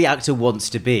what every actor wants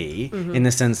to be, in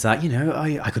the sense that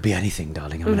I could be anything,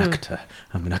 darling. I'm an actor.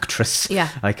 I'm an actress. Yeah.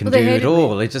 I can do it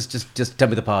all. It just tell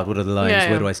me the part. What are the lines? Yeah,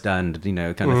 Where do I stand? Kind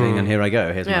of thing. And here I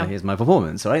go. Here's my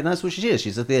performance. Right. And that's what she is.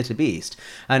 She's a theatre beast.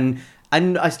 And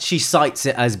she cites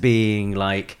it as being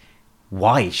like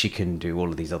why she can do all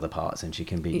of these other parts, and she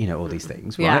can be all these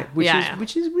things, right?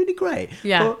 Which is really great.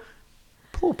 Yeah. But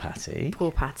poor Patty.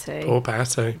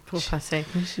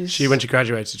 She, when she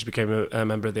graduated, she became a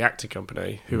member of the acting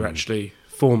company, who were actually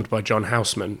formed by John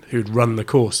Houseman, who'd run the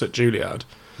course at Juilliard.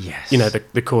 Yes.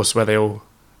 The course where all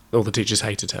the teachers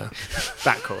hated her.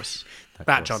 That course.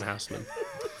 That John Houseman.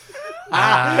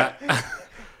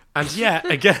 And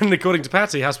again, according to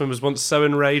Patty, Houseman was once so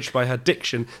enraged by her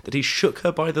diction that he shook her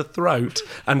by the throat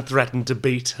and threatened to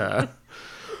beat her.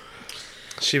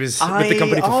 She was with the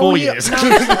company for 4 years.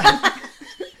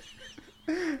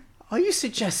 Are you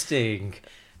suggesting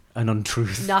an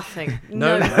untruth? Nothing.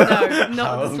 No, not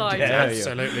the slightest.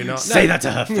 Absolutely not. Say that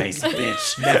to her face,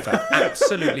 bitch. Never.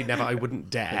 Absolutely never. I wouldn't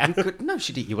dare. No,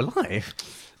 she'd eat you alive.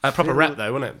 Proper rep,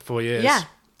 though, wasn't it? 4 years. Yeah.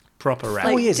 Proper rep.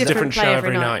 4 years. Different show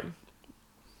every night.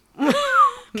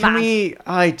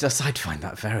 I'd find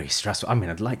that very stressful. I mean,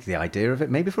 I'd like the idea of it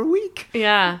maybe for a week.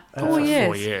 Yeah. 4 years.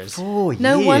 4 years. 4 years.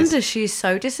 No wonder she's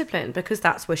so disciplined, because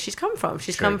that's where she's come from.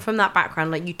 She's come from that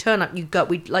background. Like, you turn up,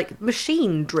 we like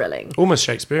machine drilling. Almost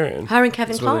Shakespearean. Her and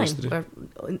Kevin That's what they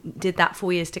Kline used to did that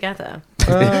 4 years together.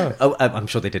 I'm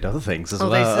sure they did other things as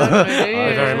well. They certainly did.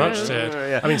 They very much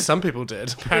did. I mean, some people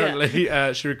did. Apparently,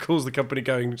 she recalls the company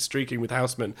going streaking with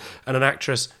Houseman, and an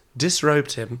actress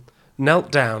disrobed him,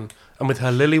 knelt down, and with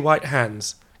her lily white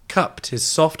hands cupped his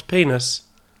soft penis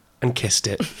and kissed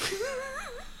it.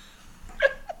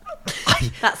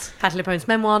 That's Patti LuPone's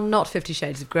memoir, not 50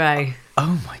 Shades of Grey.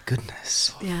 Oh my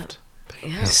goodness. Yeah.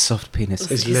 His soft penis.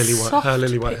 Her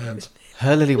lily white hands.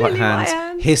 Her lily white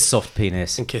hands. His soft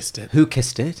penis. And kissed it. Who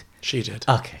kissed it? She did.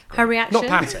 Okay. Her reaction? Not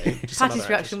Patty. Patty's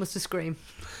reaction was to scream.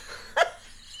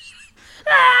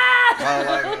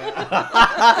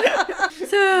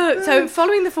 So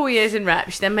following the 4 years in rep,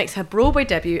 she then makes her Broadway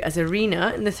debut as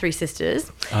Irina in The Three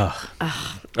Sisters. For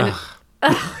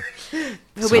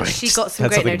which she got some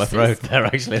Had great something in my notices. throat there,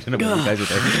 actually. I don't know what you guys are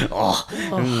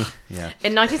doing. Yeah.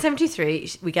 In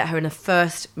 1973, we get her in her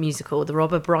first musical, The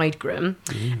Robber Bridegroom,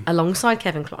 alongside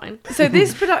Kevin Kline. So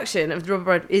this production of The Robber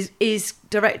Bride is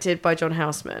directed by John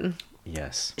Houseman.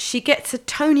 Yes. She gets a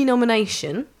Tony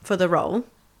nomination for the role.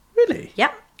 Really?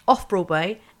 Yep, off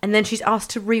Broadway, and then she's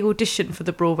asked to re-audition for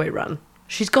the Broadway run.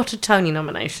 She's got a Tony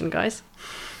nomination, guys.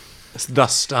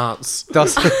 Thus starts.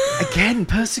 Again,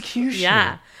 persecution.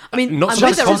 Yeah. I mean, Not I'm so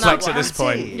with her on that complex one. at this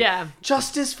point. Yeah.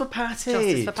 Justice for Patty.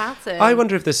 Justice for Patty. I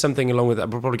wonder if there's something along with that.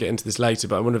 We'll probably get into this later,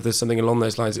 but I wonder if there's something along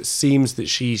those lines. It seems that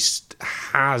she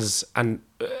has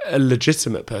a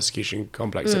legitimate persecution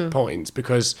complex at points,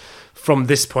 because from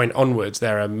this point onwards,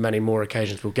 there are many more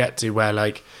occasions we'll get to where,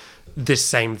 like, this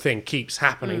same thing keeps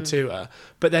happening to her.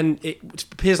 But then it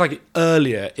appears like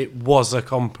earlier it was a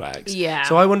complex. Yeah.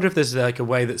 So I wonder if there's like a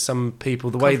way that some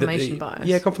people, the way that Confirmation bias.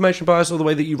 Yeah, confirmation bias, or the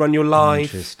way that you run your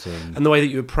life, Interesting. and the way that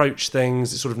you approach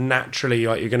things. It's sort of naturally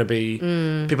like you're going to be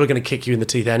people are going to kick you in the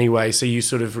teeth anyway. So you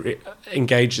sort of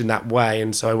engaged in that way.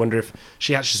 And so I wonder if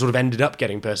she actually sort of ended up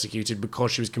getting persecuted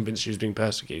because she was convinced she was being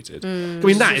persecuted. I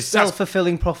mean, that's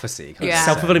self-fulfilling prophecy. kind of Yeah.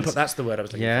 self-fulfilling. sense. That's the word I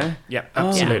was looking Yeah? for. Yeah,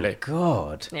 absolutely.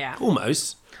 God. Yeah.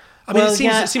 Almost. I mean, Well,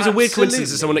 it seems a weird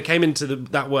coincidence absolutely. that someone that came into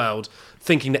that world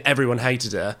thinking that everyone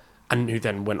hated her, and who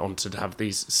then went on to have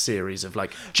these series of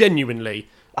like genuinely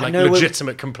like know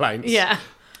legitimate complaints. Yeah.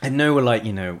 I know we're like,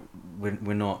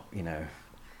 we're not,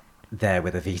 there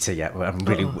with Evita yet.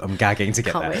 I'm gagging to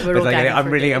get Can't there. wait. We're But all like, gagging for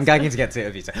I'm gagging to get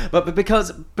to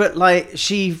Evita. But like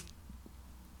she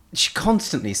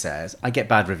constantly says, I get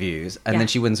bad reviews, and Yeah. then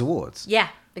she wins awards. Yeah,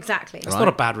 exactly. It's not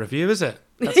a bad review, is it?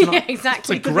 Yeah,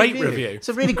 exactly. It's a great review. It's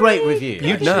a really great review.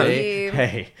 You'd know. actually.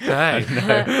 Hey.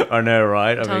 Hey. I know,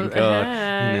 right? I Tongue- mean, God,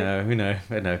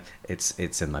 hey. no.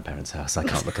 It's in my parents' house. I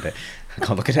can't look at it. I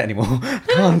can't look at it anymore. I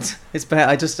can't. It's bad.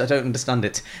 I don't understand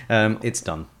it. It's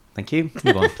done. Thank you.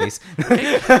 Move on, please.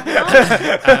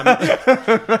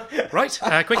 Right,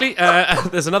 quickly.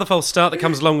 There's another false start that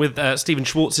comes along with Stephen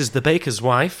Schwartz's The Baker's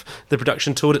Wife. The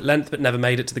production toured at length but never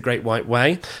made it to the Great White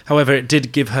Way. However, it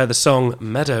did give her the song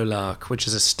Meadowlark, which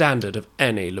is a standard of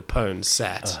any Lapone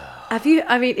set. Have you?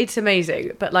 I mean, it's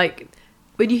amazing, but like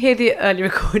when you hear the early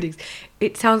recordings,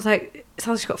 it sounds like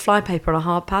she's got flypaper on a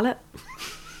hard palette.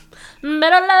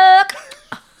 Better luck.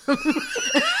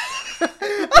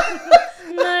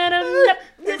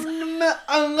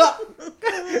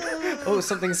 Oh,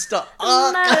 something stuck.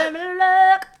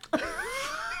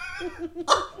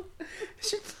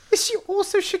 Is she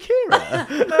also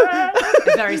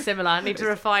Shakira? Very similar. I need to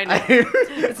refine it.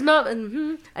 It's not.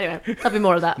 Anyway, there'll be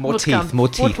more of that. More to teeth, come. more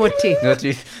teeth. More teeth. No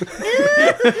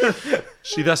teeth.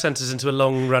 She thus enters into a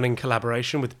long-running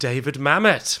collaboration with David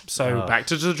Mamet. So back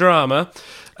to the drama.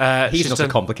 He's she's not done-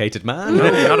 a complicated man. No,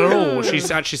 not at all. She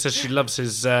actually says she loves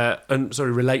his,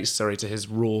 relates to his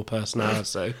raw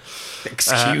personality.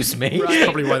 Excuse me. That's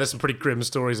probably why there's some pretty grim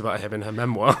stories about him in her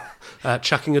memoir.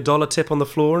 Chucking a $1 tip on the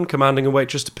floor and commanding a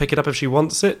waitress to pick it up if she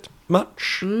wants it.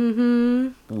 Much?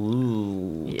 Mm-hmm.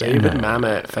 Ooh, David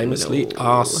Mamet, famously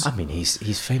arse. I mean,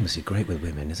 he's famously great with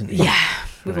women, isn't he? Yeah.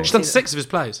 We've all She's done seen 6 of his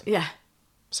plays. it. Yeah.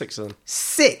 6 of them.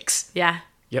 6. Yeah.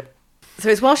 Yep. So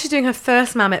it's while she's doing her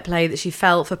first Mamet play that she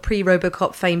fell for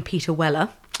pre-Robocop fame Peter Weller.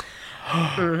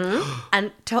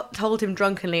 And told him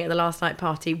drunkenly at the last night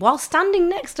party, while standing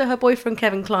next to her boyfriend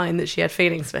Kevin Kline, that she had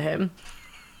feelings for him.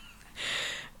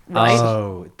 Right?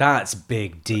 Oh, that's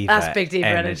big diva. That's big diva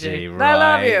energy. Right I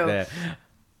love you. there.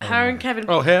 Her and Kevin.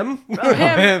 Oh, him?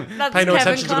 him. That's Pay no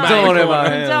Kevin attention to the Kline. man. Don't worry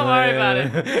about him. Don't worry about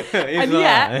it. And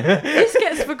yet, this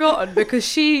gets forgotten because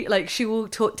she will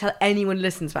tell anyone who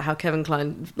listens about how Kevin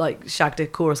Kline shagged a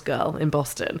chorus girl in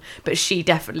Boston, but she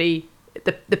definitely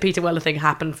the Peter Weller thing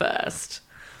happened first.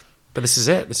 But this is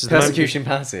it. This is Persecution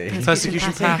Patty. the moment.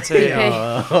 Persecution Patty.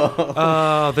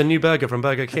 Oh, the new burger from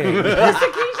Burger King.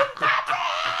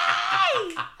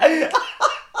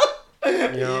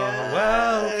 You're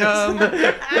welcome.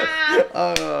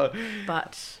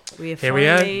 But we have Here we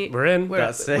are. finally, We're in.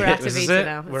 That's it. We're at This is Evita it.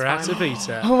 now. It's We're at fine.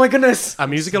 Evita. Oh my goodness. A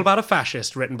musical about a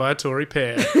fascist written by a Tory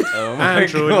peer. Oh my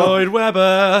Andrew God. Lloyd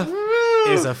Webber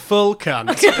is a full cunt.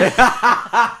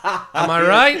 Am I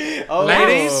right? Oh,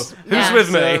 Ladies, who's Yeah.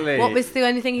 with me? Absolutely. What was the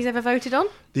only thing he's ever voted on?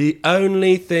 The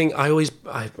only thing I always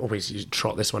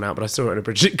trot this one out, but I saw it in a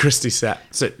Bridget Christie set,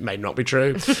 so it may not be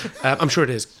true. I'm sure it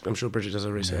is. I'm sure Bridget does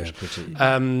her research.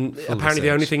 Apparently, the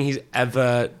only thing he's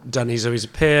ever done, he's always a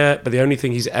peer, but the only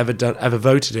thing he's ever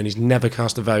voted in, he's never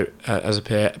cast a vote as a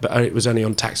peer, but it was only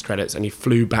on tax credits, and he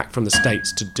flew back from the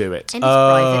States to do it In his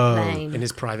private plane. in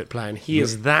his private plane. He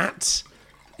is that.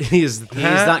 He's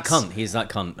that cunt. He's that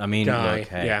cunt. I mean, guy.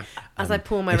 okay. Yeah. As I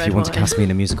pour my If red you want to wine. cast me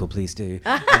in a musical, please do.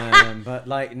 But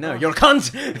like, no, you're a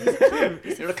cunt.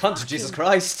 You're a cunt, Jesus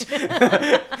Christ.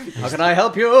 How can I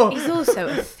help you? He's also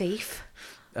a thief.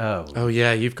 Oh,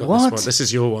 Yeah, you've got What? this one. This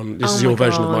is your one. This Oh is my your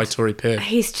version of God. my Tory peer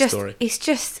story.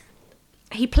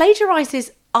 He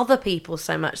plagiarises other people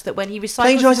so much that when he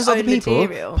recycles his plagiarizes own other people.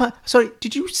 material... Sorry,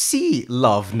 did you see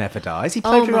Love Never Dies? He Oh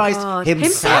my plagiarized God.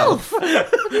 himself.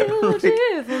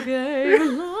 Beautiful game of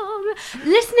love.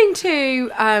 Listening to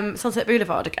Sunset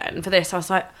Boulevard again for this, I was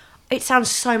like, it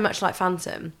sounds so much like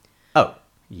Phantom. Oh,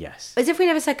 yes. As If We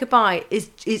Never Said Goodbye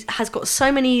has got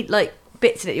so many like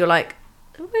bits in it. You're like,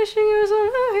 wishing you was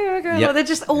on here again. Yep. Like, they're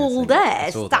just all there,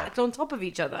 It's all stacked on top of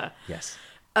each other. Yes.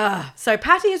 So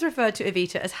Patty has referred to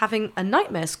Evita as having a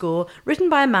nightmare score written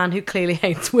by a man who clearly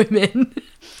hates women.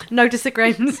 No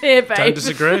disagreements here, babe. Don't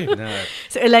disagree. No.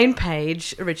 So Elaine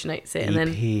Page originates it, and then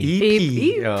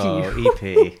EP.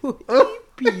 Oh,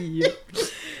 EP.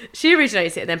 She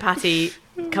originates it, and then Patty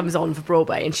comes on for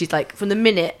Broadway, and she's like, from the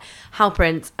minute Hal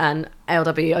Prince and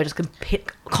LW are just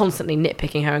constantly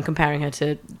nitpicking her and comparing her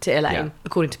to Elaine, Yeah.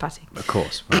 according to Patty. Of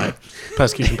course, right?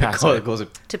 Persecution Of Patty. course,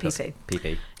 To PP.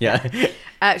 PP. Yeah.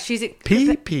 She's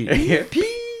PP.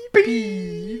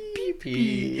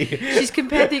 PP. she's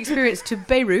compared the experience to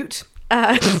Beirut. She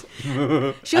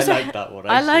I also like that one.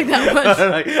 I like that one.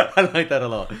 I like that a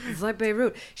lot. It's like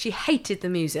Beirut. She hated the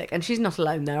music, and she's not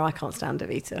alone there. I can't stand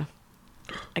Evita.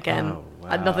 Again, Oh, wow.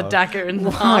 another dagger in the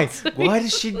Why? heart. Why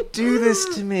does she do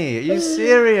this to me? Are you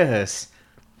serious?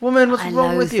 Woman, what's I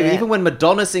wrong with loathe you? it. Even when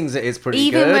Madonna sings it, it's pretty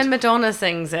Even good. when Madonna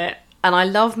sings it, and I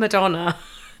love Madonna,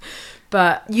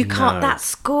 but you can't. No. That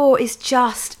score is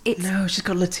just. It's. No, she's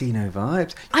got Latino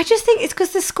vibes. I just think it's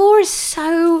because the score is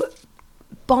so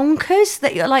bonkers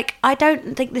that you're like, I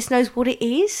don't think this knows what it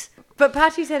is. But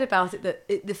Patty said about it that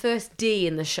the first D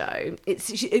in the show,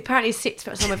 she apparently sits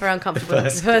somewhere very uncomfortable. The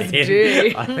first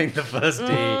D. I think the first D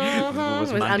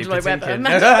was With Mandy Angela Webber.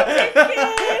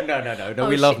 Patinkin. No,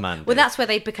 we love Mandy. Well, that's where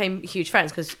they became huge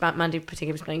friends, because Mandy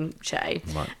Patinkin was playing Shay.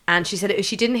 Right. And she said if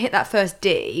she didn't hit that first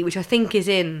D, which I think is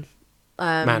in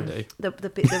Mandy. the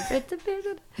bit I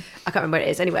can't remember what it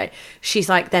is. Anyway, she's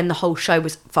like, then the whole show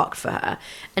was fucked for her.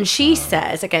 And she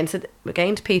says, again, so we're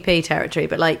getting to PP territory,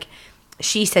 but like,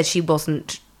 she said she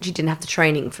didn't have the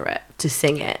training for it to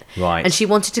sing it. Right. And she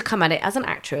wanted to come at it as an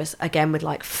actress, again, with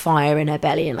like fire in her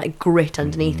belly and like grit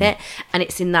underneath it. And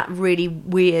it's in that really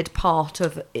weird part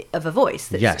of a voice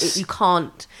that Yes. you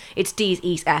can't, it's D's,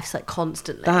 E's, F's like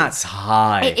constantly. That's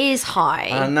high. It is high.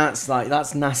 And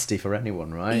that's nasty for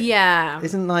anyone, right? Yeah.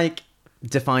 Isn't like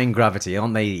defying gravity,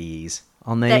 aren't they E's?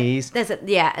 Aren't they E's? There's a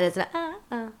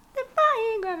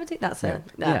defying gravity. That's it.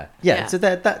 Yeah. So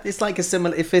that it's like a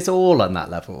similar. If it's all on that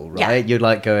level, right? Yeah. You're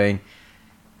like going,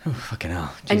 oh fucking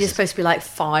hell. And you're Jesus. supposed to be like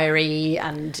fiery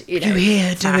and you know, You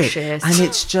hear do it, fascist. and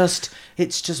it's just.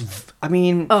 I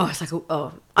mean, oh, it's like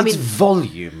I it's mean,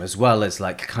 volume as well as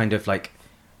like kind of like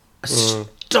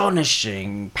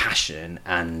astonishing passion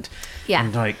and yeah.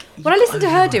 and like When I listen to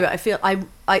her do it, I feel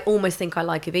I almost think I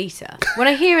like Evita. When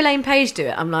I hear Elaine Page do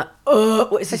it, I'm like, oh,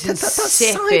 what is this That's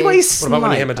insipid? sideways What about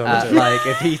when you hear snipe Madonna at, do it? like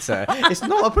Evita. It's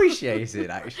not appreciated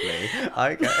actually.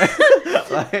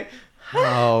 Like,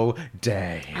 how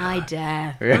dare you? I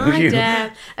dare. Yeah, I you-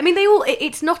 dare. I mean, they all.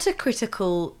 It's not a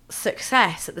critical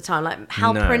success at the time. Like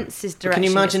Hal No. Prince's But direction. Can you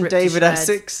gets imagine ripped to David shreds.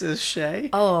 Essex as Shay?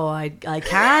 Oh, I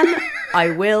can,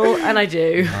 I will, and I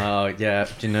do. Oh yeah,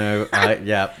 do you know?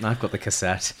 I've got the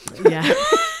cassette. Yeah.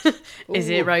 Is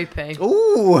it ropey?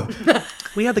 Ooh,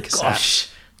 We had the cassette. gosh.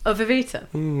 Of Evita?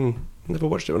 Never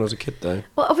watched it when I was a kid, though.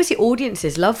 Well, obviously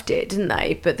audiences loved it, didn't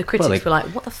they? But the critics Well, were like,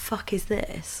 what the fuck is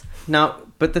this? Now,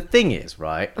 but the thing is,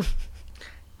 right?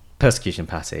 Persecution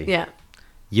Patty. Yeah.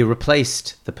 You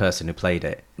replaced the person who played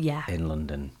it. Yeah. In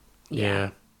London.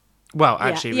 Yeah. Well,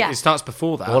 actually, Yeah. it starts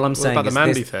before that. All I'm What saying about is the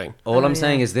Mandy this, thing. All I'm Oh,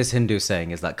 saying yeah. is this Hindu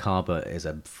saying is that Kaba is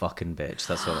a fucking bitch.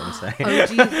 That's what I'm saying. Oh,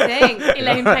 do you think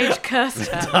Elaine Page cursed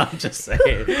her? I'm just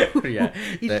saying. Yeah.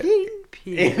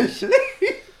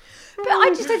 But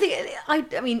I just don't think.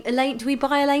 I mean, Elaine. Do we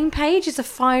buy Elaine Page as a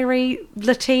fiery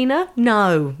Latina?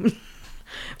 No,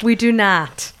 we do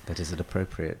not. That is an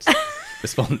appropriate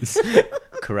response.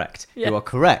 Correct. Yeah. You are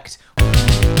correct.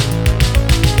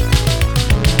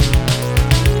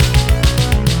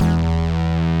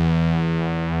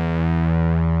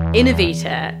 In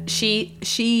Evita,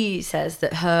 she says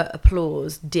that her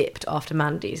applause dipped after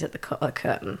Mandy's at the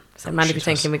curtain. So Mandy was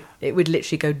thinking it would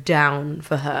literally go down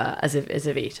for her as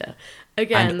Evita.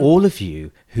 Again, And all of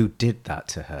you who did that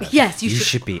to her, yes, you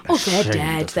should be Oh, ashamed they're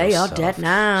dead. of They are yourself. dead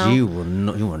now. You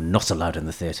are not allowed in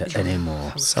the theatre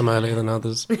anymore. Some earlier than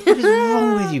others. What is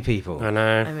wrong with you people? I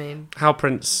know. I mean, Hal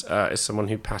Prince is someone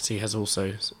who Patty has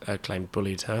also claimed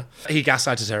bullied her. He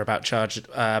gaslighted her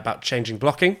about changing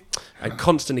blocking and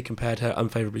constantly compared her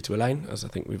unfavourably to Elaine, as I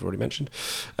think we've already mentioned.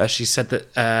 She said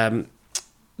that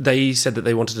they said that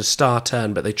they wanted a star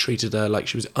turn, but they treated her like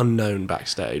she was unknown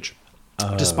backstage.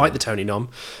 Despite the Tony nom,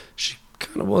 she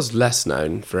kind of was less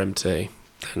known for MT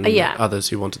than others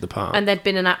who wanted the part. and there'd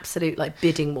been an absolute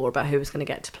bidding war about who was going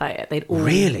to get to play it. They'd all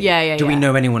Really? Yeah. Do we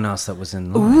know anyone else that was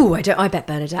in line? Ooh, I bet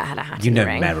Bernadette had a hat. You in know the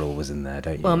ring. Meryl was in there,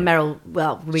 don't you? Well, Meryl.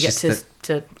 Well, when we get She's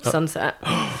to Sunset.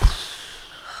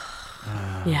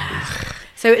 Yeah.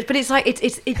 So, but it's like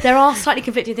it's there are slightly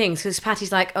conflicting things because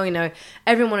Patty's like, oh,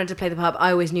 everyone wanted to play the part.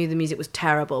 I always knew the music was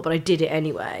terrible, but I did it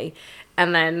anyway.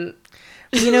 And then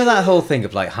You know that whole thing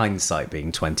of hindsight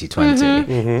being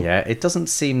 20/20. Yeah, it doesn't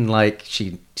seem like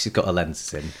she's got her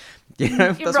lenses in.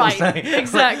 That's Right, what I'm saying.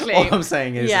 exactly. All I'm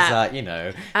saying is that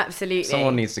absolutely,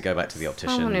 someone needs to go back to the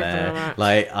optician Someone needs to there. do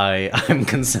that. I'm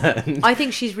concerned. I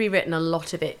think she's rewritten a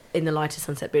lot of it in the light of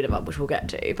Sunset Boulevard, which we'll get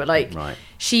to. But Right.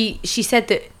 she said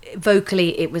that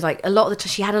vocally it was a lot of the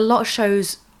she had a lot of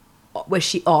shows where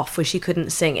she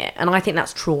couldn't sing it, and I think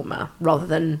that's trauma rather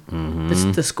than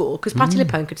the score, because Patti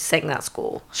LuPone could sing that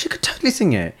score. She could totally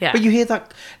sing it. Yeah. But you hear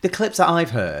that the clips that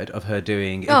I've heard of her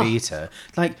doing Evita,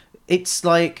 it's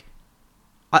like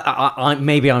I'm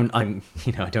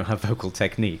I don't have vocal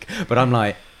technique, but I'm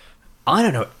like, I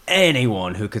don't know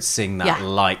anyone who could sing that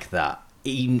like that,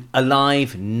 even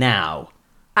alive now.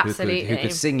 Absolutely. Who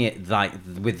could sing it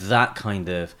with that kind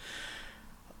of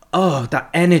that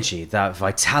energy, that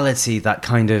vitality, that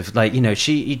kind of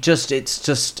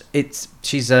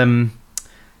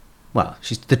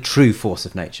she's the true force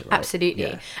of nature, right? Absolutely.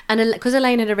 Yeah. And because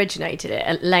Elaine had originated it,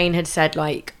 Elaine had said,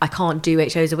 I can't do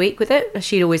 8 shows a week with it.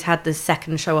 She'd always had the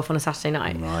second show off on a Saturday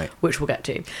night, Right. which we'll get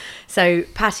to. So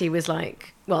Patty was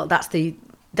like, well, that's the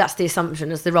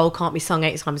assumption, as the role can't be sung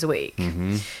 8 times a week.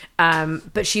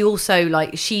 But she also,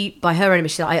 by her own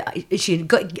admission, she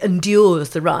endures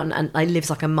the run and lives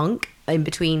like a monk in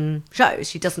between shows.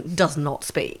 She does not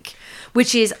speak,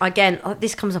 which is, again,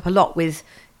 this comes up a lot with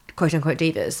quote-unquote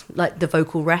divas, like the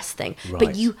vocal rest thing. Right.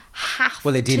 But you have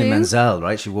Well, to. Idina Menzel,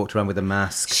 right? She walked around with a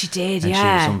mask. She did, and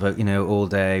yeah. she was on, all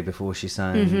day before she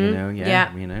sang.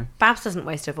 Babs doesn't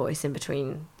waste her voice in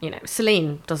between.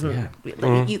 Celine doesn't.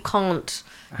 Yeah. You can't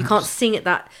sing at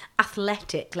that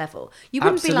athletic level. You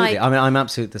wouldn't Absolutely. be like. I'm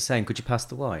absolutely the same. Could you pass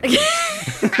the wine?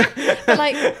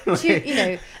 But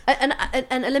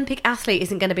an Olympic athlete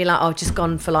isn't going to be like, I've just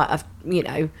gone for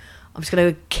I'm just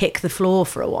going to kick the floor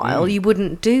for a while. You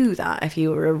wouldn't do that if you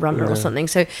were a runner or something.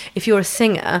 So if you're a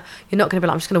singer, you're not going to be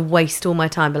like, I'm just going to waste all my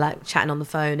time by chatting on the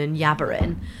phone and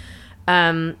yabbering.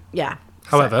 Yeah.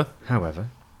 However,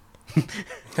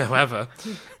 However,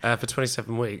 for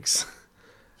 27 weeks,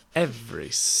 every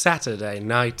Saturday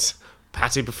night,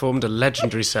 Patty performed a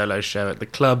legendary solo show at the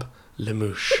club Le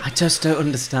Mouche. I just don't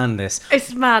understand this.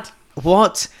 It's mad.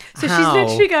 What? So How? she's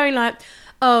literally going like,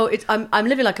 "Oh, I'm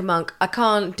living like a monk. I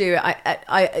can't do it.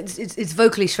 It's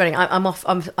vocally shredding. I'm off.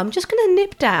 I'm just gonna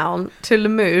nip down to Le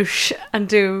Mouche and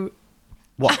do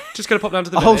What? Just going to pop down to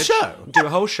the A whole village, show? do a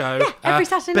whole show. every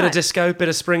Saturday bit night. of disco, bit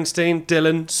of Springsteen,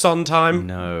 Dylan, Sondheim.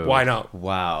 No. Why not?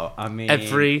 Wow. I mean,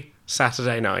 Every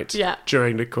Saturday night. Yeah.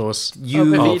 During the course.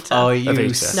 Evita. Are you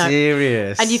Evita. No.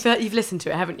 serious? And you've listened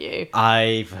to it, haven't you?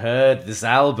 I've heard this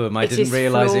album. I It didn't is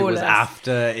realise it was flawless.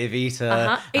 after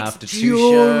Evita, It's after 2 pure-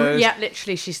 shows. Yeah,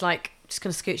 literally, she's like just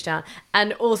gonna scooch down,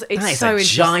 and also it's That is so a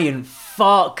interesting. giant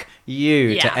fuck you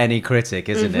Yeah. to any critic,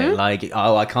 isn't it? Like,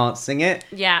 oh, I can't sing it.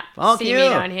 Yeah, Fuck see you. me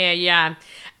down here. Yeah,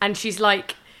 and she's literally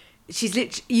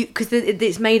because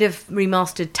it's made of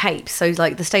remastered tapes. So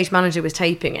the stage manager was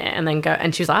taping it, and then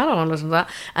she was like, I don't want to listen to that,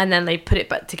 and then they put it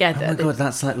back together. Oh my god,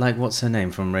 that's like what's her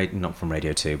name from not from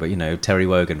Radio 2, but Terry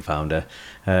Wogan found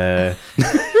her.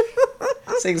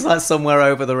 Sings like Somewhere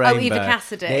Over the Rainbow. Eva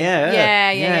Cassidy. Yeah.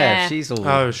 Yeah. She's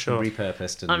all sure.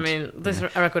 repurposed. And, I mean, this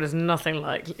record is nothing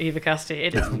like Eva Cassidy.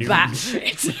 It is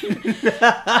batshit.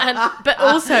 But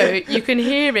also, you can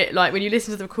hear it, when you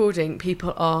listen to the recording,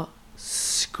 people are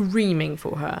screaming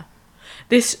for her.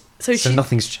 So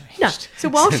nothing's changed. No. So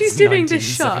while she's since doing the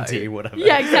show, 1970, whatever.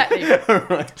 yeah,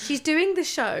 exactly. She's doing the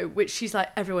show, which she's like,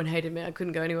 everyone hated me. I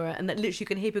couldn't go anywhere, and that literally you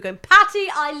can hear people going, "Patty,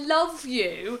 I love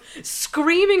you,"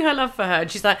 screaming her love for her. And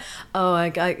she's like,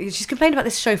 she's complained about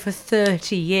this show for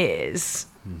 30 years,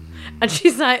 and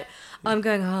she's like, I'm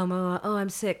going home. Oh, I'm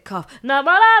sick. Cough. No,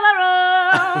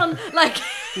 like,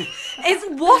 it's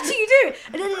what are you doing?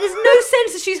 And there's no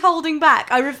sense that she's holding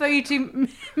back. I refer you to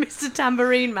Mr.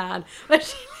 Tambourine Man. Where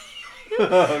she,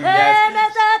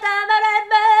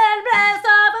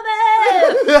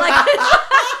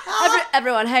 like,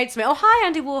 everyone hates me. Oh, hi,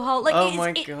 Andy Warhol. Like, Oh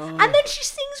my God. And then she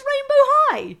sings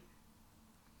Rainbow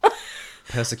High.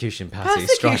 Persecution Patty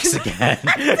strikes again.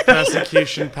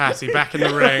 Persecution Patty back in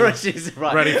the ring, She's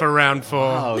right. ready for round 4.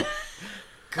 Oh,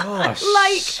 gosh.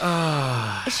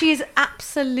 Like, she is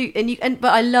absolute,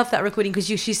 but I love that recording because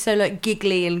she's so like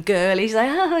giggly and girly. She's like,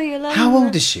 oh, you love. How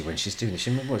old is she when she's doing this?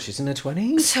 She's in her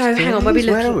 20s? So hang on, we'll be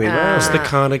Where are looking we? at- It's the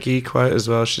Carnegie quote as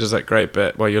well. She does that great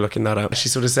bit while you're looking that up. She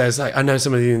sort of says, like, I know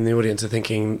some of you in the audience are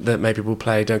thinking that maybe we'll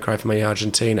play Don't Cry for Me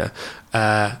Argentina,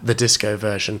 the disco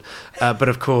version. But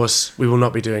of course, we will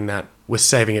not be doing that. We're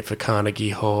saving it for Carnegie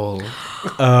Hall.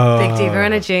 Big diva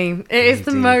energy. It is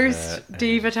the diva most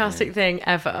diva-tastic thing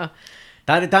ever.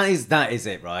 That is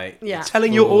it, right? Yeah.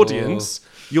 Telling your audience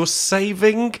you're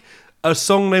saving a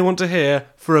song they want to hear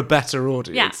for a better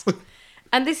audience. Yeah.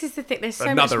 And this is the thing. There's so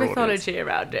Another much mythology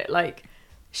around it. Like,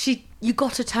 you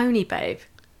got a Tony, babe.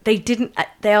 They didn't.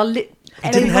 They are lit. They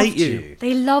didn't hate loved you.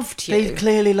 They loved you. They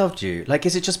clearly loved you. Like,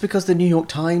 is it just because the New York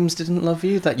Times didn't love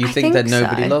you that you I think that so.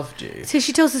 nobody loved you? So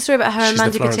she tells the story about her and She's the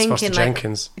Mandy Florence Foster Patinkin. Like,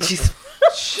 Jenkins. she's,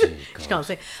 She she can't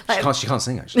sing. Like, She can't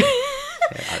sing, actually.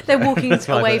 they're walking That's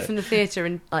what I away heard. from the theatre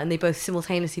and they both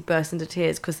simultaneously burst into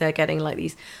tears because they're getting like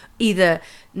these either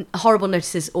horrible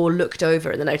notices or looked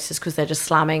over at the notices because they're just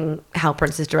slamming Hal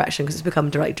Prince's direction because it's become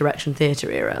direction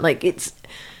theatre era. Like,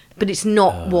 but it's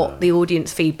not what the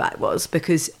audience feedback was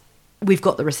because we've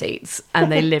got the receipts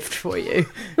and they lived for you.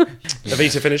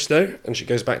 Evita finished though, and she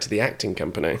goes back to the acting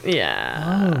company.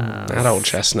 Yeah. That old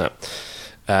chestnut.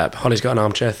 Holly's got an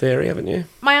armchair theory, haven't you?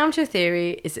 My armchair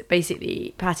theory is that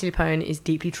basically Patti LuPone is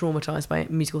deeply traumatised by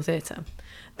musical theatre.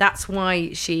 That's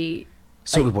why she...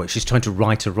 So what? She's trying to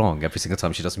right a wrong every single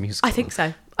time she does a musical. I think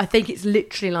so. I think it's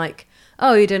literally like,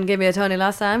 oh, you didn't give me a Tony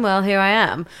last time? Well, here I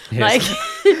am. Yes. Like,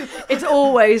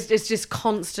 it's just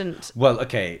constant. Well,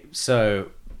 okay, so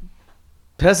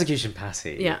Persecution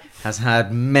Patty Yeah. has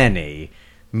had many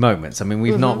moments. I mean,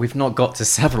 we've not got to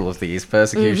several of these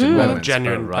persecution moments,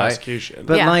 Genuine right? persecution.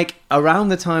 But Yeah. like around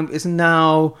the time is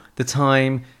now the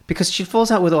time because she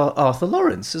falls out with Arthur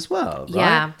Lawrence as well, right?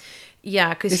 Yeah. Yeah,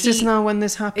 because Is this now when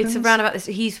this happens? It's around about this.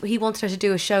 He wanted her to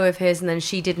do a show of his, and then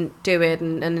she didn't do it,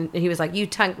 and he was like, "You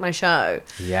tanked my show."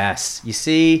 Yes. You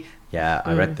see, yeah,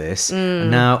 I Mm. read this.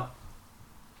 And now,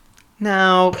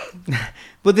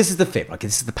 well, this is the fear. Like,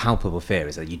 this is the palpable fear: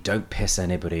 is that you don't piss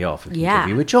anybody off if Yeah. they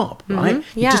give you a job, right? You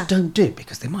yeah. just don't do it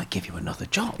because they might give you another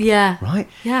job. Yeah. Right.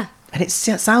 Yeah. And it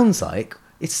sounds like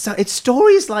it's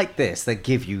stories like this that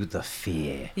give you the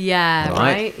fear. Yeah.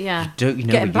 Right. Yeah. You don't,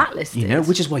 Getting blacklisted. You know,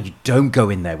 which is why you don't go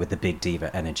in there with the big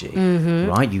diva energy,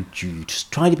 right? You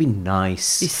just try to be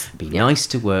nice, nice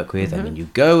to work with, and then you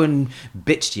go and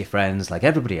bitch to your friends like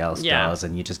everybody else Yeah. does,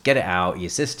 and you just get it out of your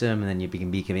system, and then you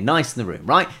can be nice in the room,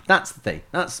 right? That's the thing.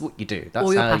 That's what you do. That's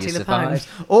Or you're how Patti you LuPone.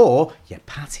 survive. Or you're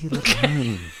Patti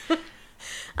LuPone.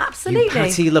 Absolutely. You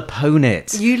Patti LuPone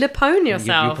it. You LuPone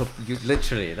yourself. You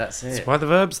literally, that's it. Why the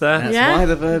verb's there? That's Yeah. why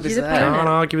the verb is You there. LuPone Can't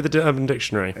argue with the Urban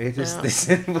Dictionary. It is this.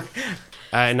 In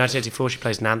 1984, she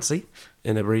plays Nancy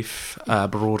in a brief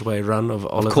Broadway run of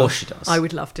Oliver. Of course she does. I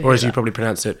would love to. Or Hear as you that. probably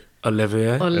pronounce it,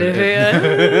 Olivia.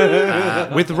 Olivia,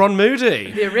 With Ron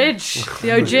Moody. the Ridge,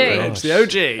 the OG. The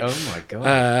OG. Oh my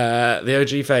god. The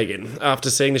OG Fagin. After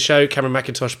seeing the show, Cameron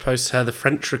McIntosh posts her the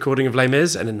French recording of Les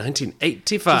Mis, and in Do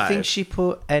 1985. you think she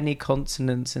put any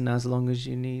consonants in as long as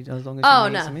you need, as long as Oh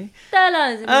you need no. to me?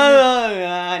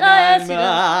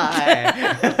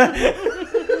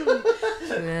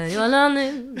 You're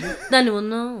learning, then you will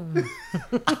know.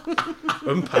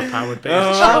 Powered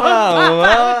bitch.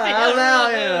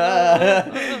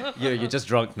 You're just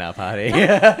drunk now, Patty.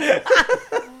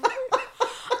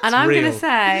 And I'm going real. to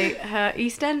say her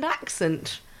East End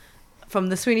accent from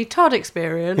the Sweeney Todd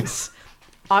experience.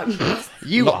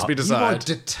 You Not to be You are desired.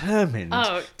 determined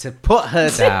Oh. to put her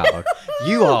down.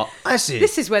 You are. Actually,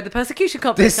 This is where the persecution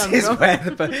complex this comes is from. where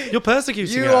the. You're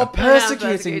persecuting You her. are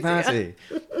persecuting persecuting Patty.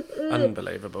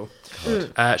 Unbelievable.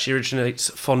 She originates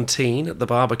Fontaine at the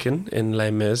Barbican in Les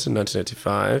Mis in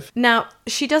 1985. Now,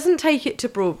 she doesn't take it to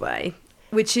Broadway,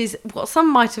 which is what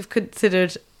some might have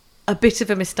considered a bit of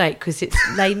a mistake because it's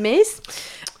Les Mis.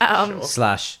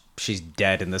 Slash, she's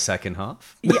dead in the second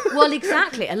half. Yeah, well,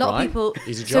 exactly. A lot Right. of people.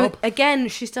 Easy so job. again,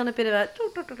 she's done a bit of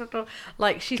a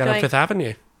like she's Go on going. Fifth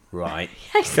Avenue. Right.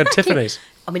 Go to Tiffany's.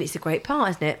 I mean, it's a great part,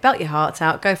 isn't it? Belt your hearts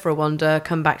out, go for a wander,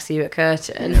 come back, see you at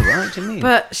Curtain. Right, what do you mean?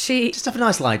 But she, Just have a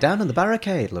nice lie down on the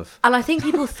barricade, love. and I think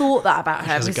people thought that about her.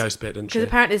 has a because- ghost bit, doesn't she? Because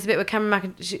apparently there's a bit where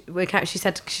Cameron she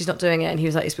said she's not doing it, and he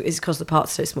was like, it's because the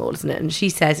part's so small, isn't it? And she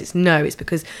says it's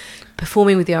because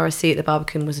performing with the RSC at the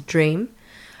Barbican was a dream,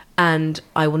 and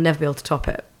I will never be able to top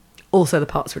it. Also, the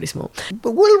part's really small.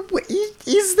 But well,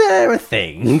 is there a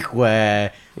thing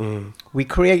where we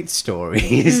create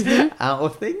stories out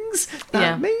of things that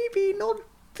Yeah. maybe not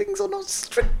things are not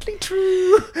strictly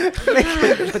true?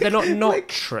 But they're not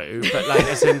true, but like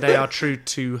as in they are true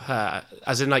to her.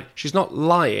 As in like she's not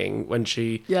lying when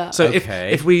she So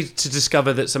Okay. if we to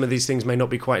discover that some of these things may not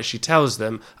be quite as she tells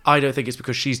them, I don't think it's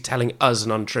because she's telling us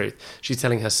an untruth. She's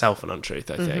telling herself an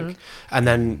untruth, I think. And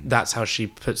then that's how she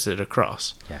puts it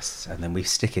across. Yes, and then we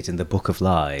stick it in the book of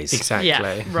lies. Exactly.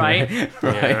 Yeah, right.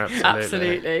 Yeah,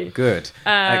 Absolutely. Good.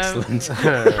 Excellent.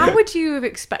 How would you have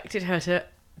expected her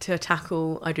to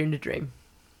tackle I Dreamed a Dream?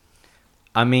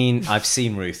 I mean, I've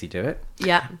seen Ruthie do it.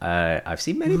 Yeah. I've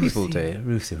seen many people do it.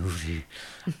 Ruthie.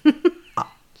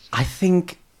 I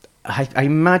think, I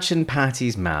imagine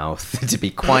Patty's mouth to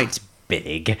be quite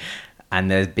big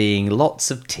and there being lots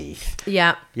of teeth.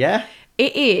 Yeah. Yeah?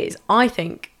 It is, I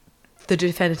think, the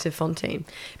definitive Fontaine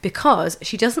because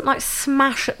she doesn't like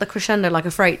smash at the crescendo like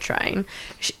a freight train.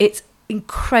 It's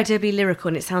incredibly lyrical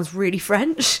and it sounds really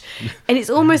French. And it's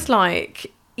almost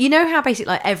like, you know how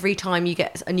basically like every time you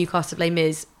get a new cast of Les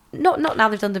Mis, not now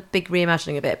they've done the big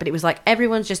reimagining of it, but it was like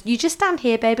everyone's just, you just stand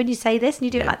here, babe, and you say this and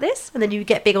you do it like this, and then you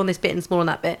get big on this bit and small on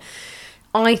that bit.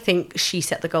 I think she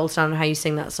set the gold standard on how you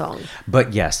sing that song.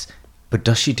 But yes, but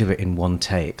does she do it in one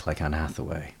take like Anne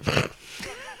Hathaway?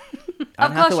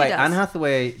 Of course she does. Anne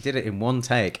Hathaway did it in one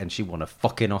take and she won a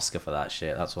fucking Oscar for that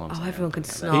shit. That's what I'm saying. Everyone can Are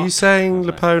snort. you saying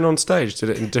Lapone on stage did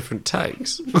it in different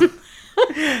takes?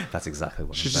 That's exactly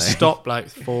what She I'm just saying. stop like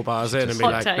 4 bars in and be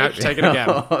Hot like, take. no, take it again.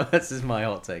 Oh, this is my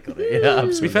hot take on it. Yeah,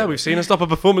 To be fair, we've seen her stop a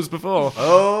performance before.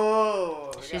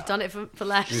 Oh! She's done it for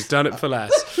less. She's done it for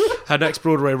less. Her next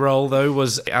Broadway role, though,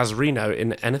 was as Reno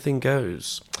in Anything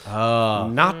Goes. Oh.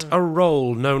 Not a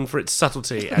role known for its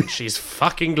subtlety, and she's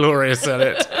fucking glorious at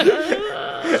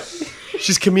it.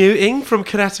 She's commuting from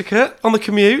Connecticut on the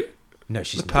commute. No,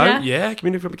 she's Poe, not. yeah,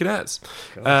 commuting from Cadets,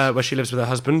 where she lives with her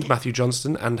husband, Matthew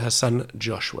Johnston, and her son,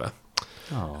 Joshua.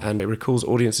 And it recalls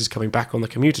audiences coming back on the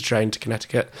commuter train to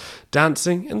Connecticut,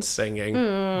 dancing and singing.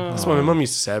 That's what my mum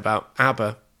used to say about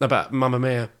ABBA, about Mamma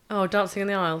Mia. Oh, Dancing in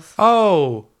the Aisles.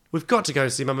 Oh, we've got to go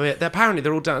and see Mamma Mia. Apparently,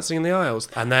 they're all dancing in the aisles.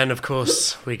 And then, of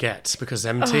course, we get, because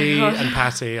MT and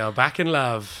Patty are back in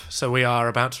love, so we are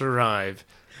about to arrive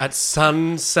at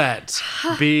Sunset,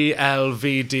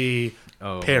 BLVD,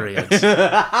 period.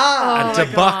 And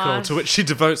debacle, to which she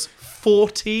devotes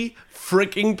 40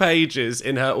 freaking pages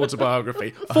in her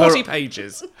autobiography. 40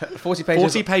 pages. 40 pages.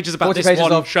 40 pages about 40 this pages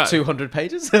one of show. 200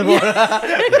 pages? Yeah,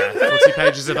 40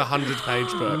 pages of a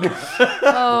 100-page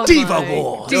book. Diva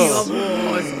Wars. Diva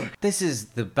Wars. This is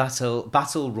the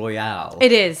battle royale.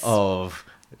 It is. Of,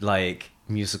 like,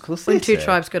 musical theatre. When two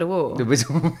tribes go to war. It's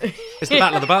the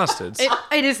Battle of the Bastards.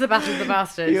 It is the Battle of the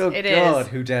Bastards. Oh, It God, is.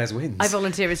 who dares wins? I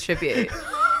volunteer as tribute.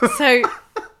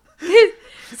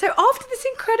 So after this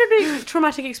incredibly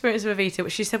traumatic experience of Evita,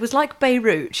 which she said was like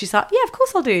Beirut, she's like, yeah, of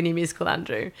course I'll do a new musical,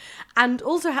 Andrew. And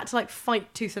also had to like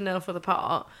fight tooth and nail for the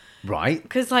part. Right.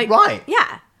 Because like, Right.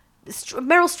 yeah,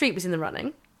 Meryl Streep was in the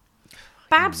running.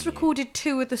 Babs recorded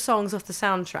 2 of the songs off the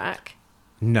soundtrack.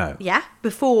 No. Yeah,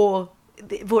 before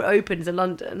it opens in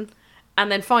London.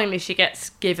 And then finally she gets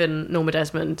given Norma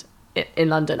Desmond in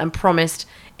London and promised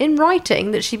in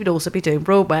writing that she would also be doing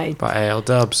Broadway. By A.L.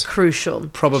 Dubs. Crucial.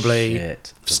 Probably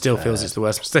Shit. still feels it's the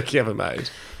worst mistake he ever made.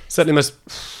 Certainly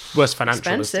worst financial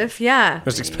Expensive, mistake. yeah.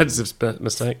 Most expensive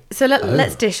mistake. So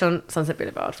let's dish on Sunset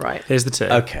Boulevard, right? Here's the tip.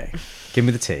 Okay. Give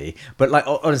me the tea. But, like,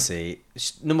 honestly,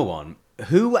 number one,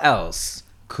 who else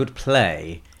could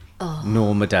play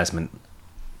Norma Desmond?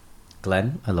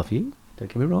 Glenn, I love you. Don't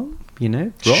get me wrong. You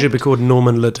know? She should be called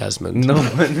Norman Le Desmond.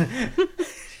 Norman.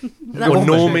 Or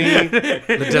Normie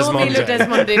Le Normally Le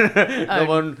Desmond. Desmond.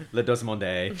 Norman Le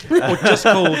Desmonde. Or just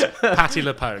called Patty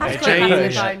LaPone. Patty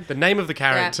Change LaPone. the name of the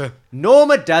character.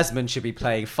 Norma Desmond should be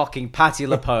playing fucking Patty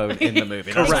LaPone in the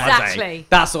movie. That's all I'm saying. Exactly.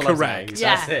 That's all I'm Correct.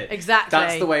 saying. That's Yeah, it. exactly.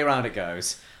 That's the way around it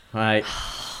goes. Right.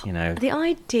 You know. The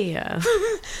idea.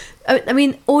 I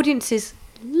mean, audiences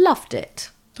loved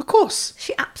it. Of course.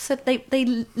 She absolutely, they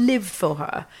lived for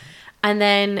her. And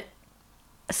then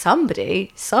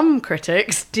some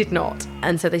critics did not.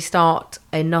 And so they start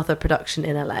another production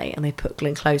in LA and they put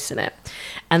Glenn Close in it.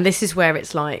 And this is where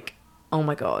it's like, oh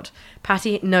my God.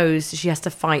 Patty knows she has to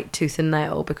fight tooth and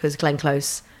nail because Glenn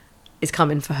Close is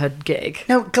coming for her gig.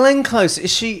 Now, Glenn Close,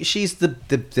 she's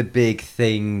the big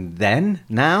thing then?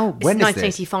 Now? When is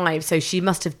this? 1985, so she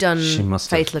must have done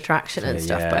Fatal Attraction and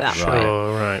stuff by that point.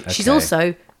 Oh, right. She's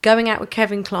also going out with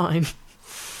Kevin Kline.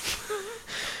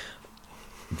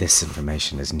 This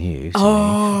information is new to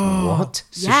me. What?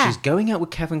 So yeah. she's going out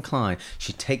with Kevin Kline.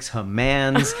 She takes her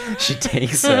mans. She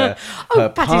takes her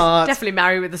Patty's part. definitely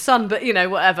married with a son, but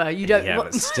whatever. You don't. Yeah,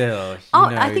 but still.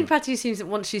 I think Patty assumes that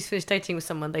once she's finished dating with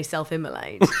someone, they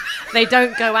self-immolate. They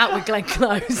don't go out with Glenn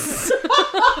Close.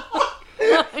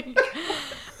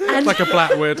 Like a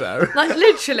black widow. Like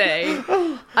literally.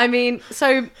 I mean,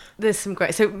 so there's some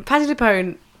great. So Patti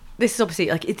LuPone. This is obviously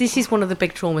this is one of the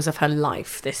big traumas of her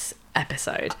life. This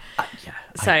episode. I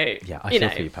feel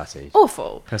for you, Patty.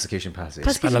 Awful. Persecution Patty.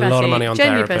 Spend a lot of money on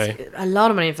therapy. A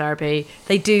lot of money on therapy.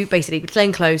 They do basically.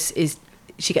 Glenn Close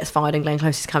she gets fired and Glenn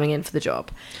Close is coming in for the job.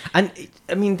 And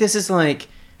I mean, this is like,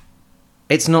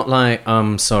 it's not like,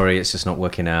 sorry, it's just not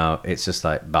working out. It's just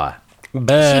like, bye.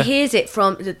 She hears it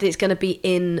from that it's going to be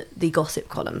in the gossip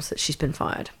columns that she's been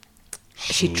fired.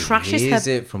 She trashes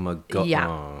it from a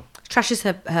trashes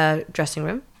her dressing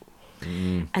room,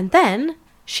 and then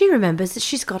she remembers that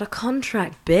she's got a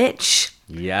contract, bitch.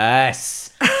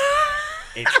 Yes.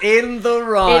 It's in the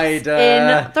rider. It's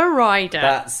in the rider.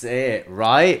 That's it,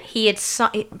 right? He had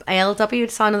ALW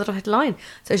had signed on the dotted line,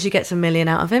 so she gets $1 million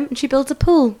out of him, and she builds a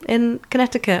pool in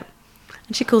Connecticut,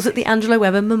 and she calls it the Angelo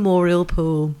Weber Memorial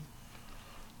Pool.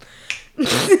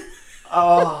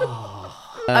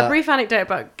 A brief anecdote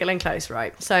about Glenn Close,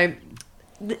 right? So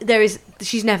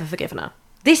she's never forgiven her.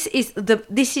 This is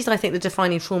I think the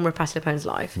defining trauma of Patti LuPone's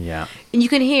life. Yeah. And you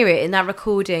can hear it in that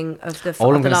recording of the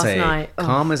All I'm the gonna last say, night. Oh.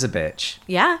 calm as a bitch.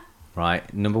 Yeah.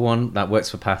 Right. Number one, that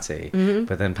works for Patty. Mm-hmm.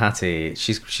 But then Patty,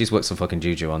 she's worked some fucking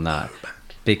juju on that.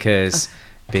 Because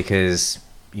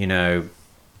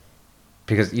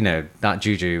that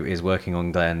juju is working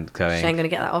on Glenn going, She ain't gonna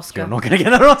get that Oscar. you're not going to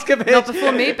get that Oscar, bitch. Not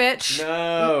before me, bitch.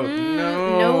 No.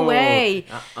 No way.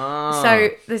 So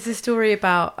there's a story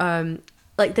about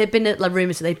there'd been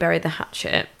rumours that they buried the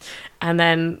hatchet, and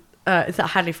then it's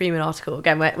that Hadley Freeman article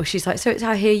again where she's like, so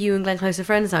I hear you and Glenn Close are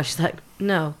friends now. She's like,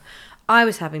 no, I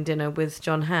was having dinner with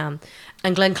John Hamm,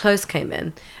 and Glenn Close came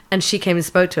in, and she came and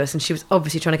spoke to us, and she was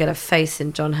obviously trying to get her face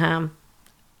in John Hamm.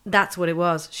 That's what it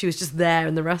was. She was just there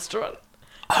in the restaurant.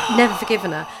 Never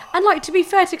forgiven her. And to be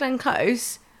fair to Glenn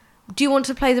Close, do you want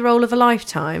to play the role of a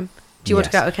lifetime? Do you want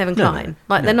to go out with Kevin Kline?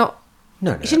 They're not.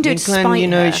 No. She didn't do it to Glenn, spite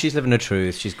her. she's living her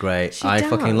truth. She's great. She I does.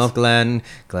 fucking love Glenn.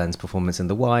 Glenn's performance in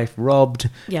The Wife, Robbed.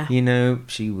 Yeah.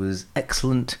 She was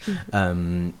excellent.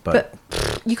 But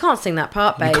you can't sing that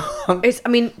part, babe.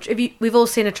 We've all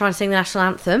seen her try and sing the national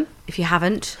anthem. If you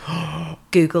haven't,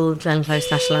 Google Glenn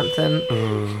Close national anthem.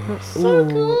 So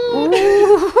cool.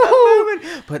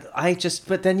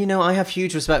 But then I have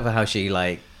huge respect for how she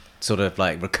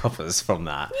recovers from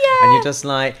that. Yeah. And you're just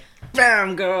like,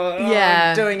 bam, girl.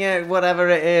 Yeah. I'm doing it, whatever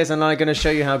it is, and I'm going to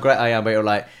show you how great I am. But you're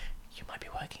like, you might be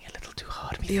working a little too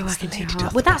hard. You're working too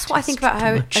hard. Well, that's what I think about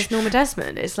her as Norma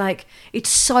Desmond. It's like, it's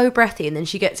so breathy, and then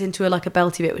she gets into a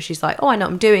belty bit where she's like, oh, I know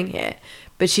what I'm doing here.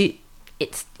 But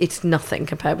it's nothing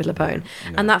compared with LuPone.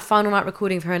 No. And that final night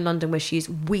recording of her in London where she's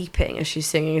weeping as she's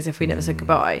singing As If We Never Said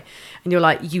Goodbye. And you're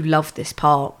like, you love this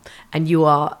part, and you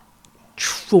are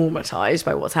traumatized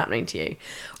by what's happening to you.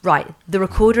 Right, the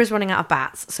recorder is running out of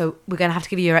bats, so we're going to have to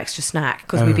give you your extra snack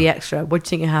because we be extra. What do you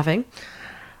think you're having?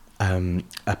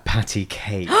 A patty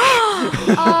cake.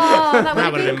 Oh, that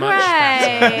would have been much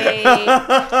great.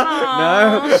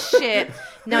 Oh, no shit.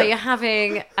 No, you're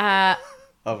having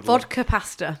vodka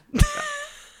pasta.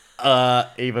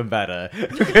 Even better.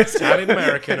 Italian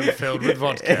American and filled with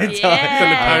vodka.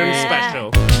 Yeah. The LuPone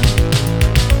special.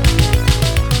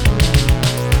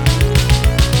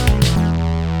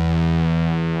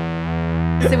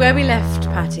 So where we left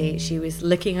Patty, she was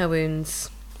licking her wounds,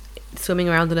 swimming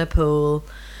around in her pool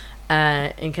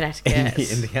in Connecticut.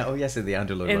 In the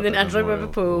Angelo Weber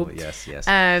pool. Yes.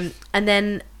 And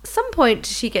then at some point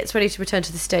she gets ready to return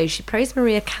to the stage. She plays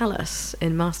Maria Callas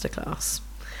in Masterclass.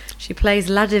 She plays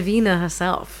La Divina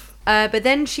herself. But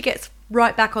then she gets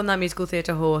right back on that musical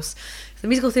theatre horse. The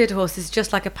musical theatre horse is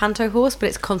just like a panto horse, but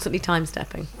it's constantly time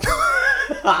stepping.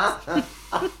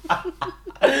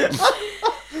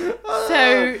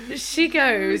 So she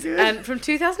goes, and from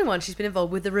 2001 she's been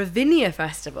involved with the Ravinia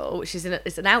Festival, which is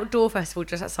it's an outdoor festival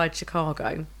just outside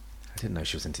Chicago. Didn't know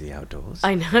she was into the outdoors.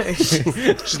 I know. She's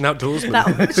an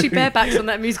outdoorsman. She barebacks on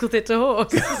that musical theatre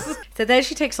horse. So there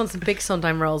she takes on some big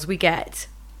Sondheim roles. We get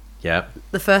Yeah.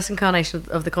 the first incarnation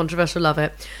of the controversial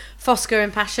lover, Fosca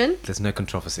in Passion, There's no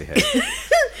controversy here.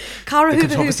 Cara The Hoover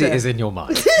controversy Hoover is in your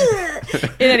mind.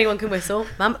 in Anyone Can Whistle.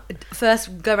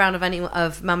 First go round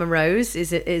of Mama Rose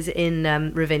is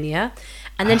in Ravinia,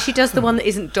 and then she does the one that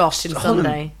isn't Dosh in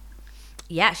Sunday.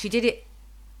 Yeah, she did it.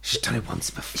 She's done it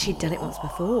once before. She'd done it once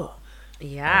before.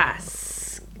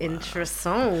 Yes.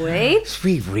 Interesting. We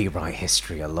We rewrite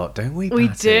history a lot, don't we? we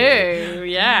Patty? do.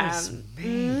 Yeah.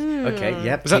 Okay,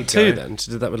 yep. Was that keep two going. then?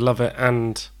 She did that with Love It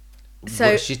and... So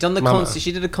Well, she's done the Mama. concert.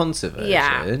 She did a concert version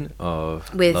Yeah.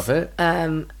 of with Love It.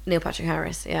 Neil Patrick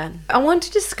Harris. Yeah. I want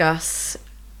to discuss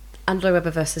Andrew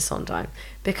Webber versus Sondheim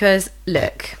because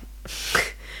look,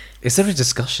 Is there a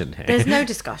discussion here? there's no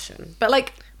discussion, but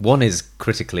like. One is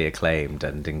critically acclaimed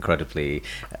and incredibly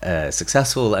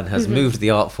successful and has moved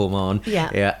the art form on.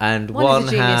 Yeah. And One one, is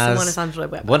a genius has and one is Andrew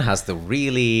Webber. One has the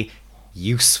really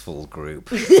useful group.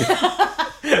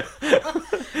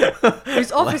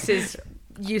 Whose offices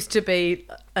used to be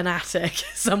an attic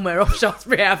somewhere off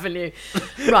Shaftesbury Avenue.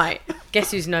 Right. Guess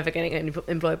who's never going to get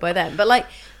employed by them? But like,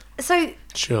 so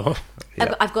Sure.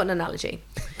 I've got an analogy.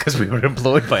 Because we were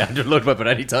employed by Andrew Lloyd Webber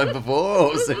any time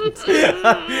before. Since.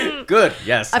 Good.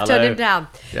 Yes. I've turned him down.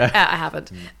 Yeah. I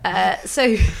haven't.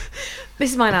 So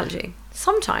this is my analogy.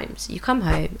 Sometimes you come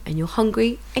home and you're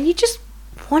hungry and you just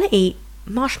want to eat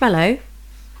marshmallow,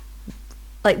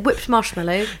 like whipped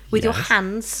marshmallow with your Yes.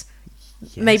 hands,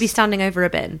 maybe standing over a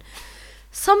bin.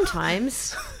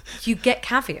 Sometimes you get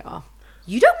caviar.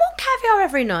 You don't want caviar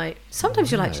every night.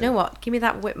 Sometimes you're like, "Do you know what? Give me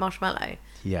that whipped marshmallow."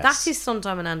 Yes. That is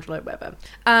Sondheim and Andrew Lloyd Webber.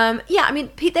 Yeah, I mean,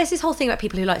 there's this whole thing about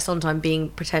people who like Sondheim being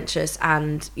pretentious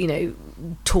and, you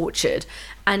know, tortured.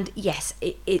 And yes,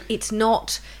 it's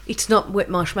not whipped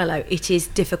marshmallow. It is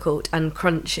difficult and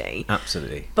crunchy.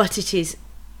 Absolutely. But it is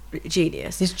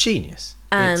genius. It's genius.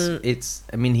 And- it's.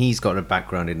 I mean, he's got a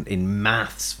background in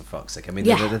maths, for fuck's sake. I mean,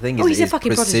 Yeah. the thing Oh, is, he's a it's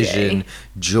fucking precision, prodigy.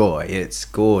 joy. It's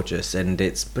gorgeous, and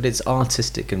it's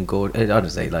artistic and gorgeous. I don't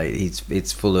say like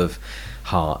it's full of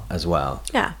heart as well.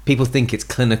 Yeah. People think it's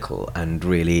clinical and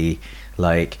really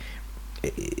like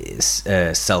it's,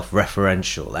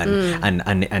 self-referential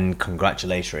and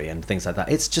congratulatory and things like that.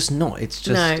 It's just not. It's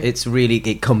just. No. It's really.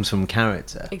 It comes from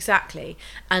character. Exactly.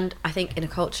 And I think in a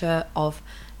culture of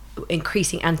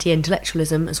increasing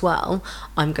anti-intellectualism as well,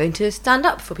 I'm going to stand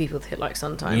up for people who like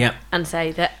Sondheim Yep. and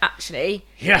say that actually,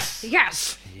 Yes.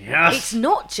 yes, Yes. it's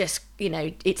not just, you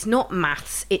know, it's not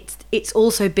maths, it's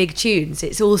also big tunes,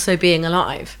 it's also being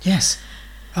alive. Yes.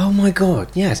 Oh my god,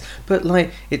 yes. But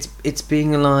like it's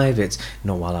being alive, it's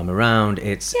not while I'm around,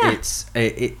 Yeah.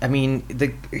 I mean,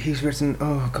 he's written,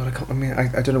 oh god,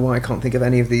 I don't know why I can't think of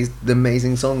any of the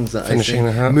amazing songs that Finishing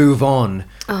the Hat. Move On.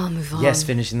 Oh, move on. Yes,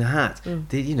 Finishing the Hat.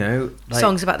 You know, like,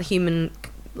 Songs about the human,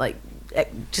 like,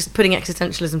 just putting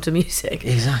existentialism to music.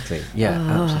 Exactly. Yeah.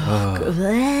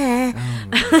 absolutely.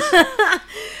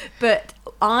 But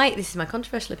this is my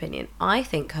controversial opinion, I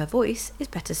think her voice is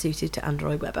better suited to Andrew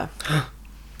Lloyd Webber.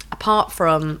 Apart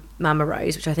from Mama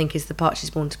Rose, which I think is the part she's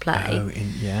born to play,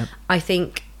 Yeah. I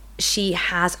think she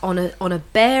has on a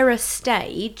barer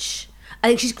stage. I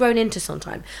think she's grown into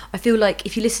Sondheim. I feel like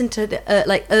if you listen to the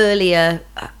like earlier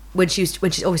when she's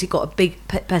obviously got a big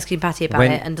pesky and patty about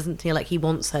When- it and doesn't feel like he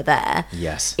wants her there.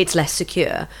 Yes. It's less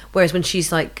secure. Whereas when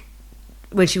she's like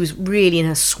when she was really in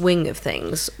her swing of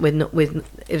things with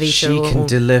Evita, She can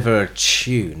deliver a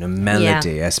tune, a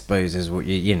melody. I suppose is what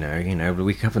you know. But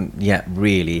we haven't yet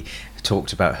really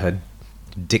talked about her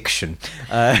diction.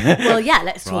 Well, yeah,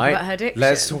 let's talk Right? about her diction.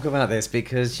 Let's talk about this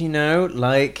because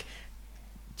like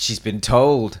she's been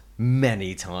told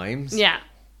many times. Yeah.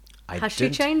 I Has she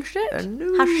don't- changed it?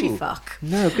 No. Has she fuck?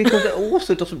 No, because it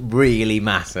also doesn't really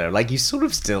matter. Like you sort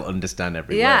of still understand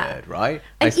every Yeah. word, right?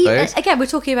 I And suppose. again, we're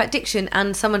talking about diction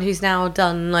and someone who's now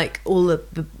done like all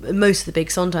most of the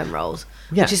big Sondheim roles,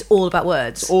 Yeah. which is all about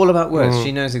words. It's all about words.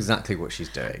 She knows exactly what she's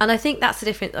doing. And I think that's the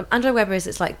difference. Andrew Webber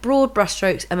it's like broad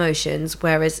brushstrokes, emotions,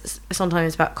 whereas Sondheim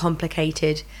is about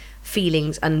complicated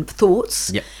feelings and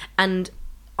thoughts. Yep. And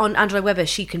on Andrew Webber,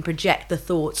 she can project the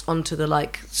thoughts onto the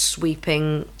like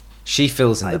sweeping. She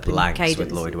fills in the Open blanks with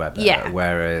cadence. Lloyd Webber, Yeah.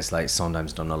 whereas like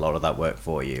Sondheim's done a lot of that work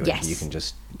for you. Yes. And you can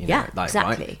just, Yeah, like,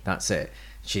 exactly. right? That's it.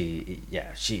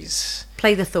 She's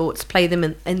Play the thoughts, play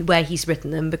them in where he's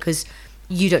written them because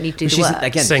you don't need to do the she's work.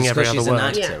 again Sing just every because she's other an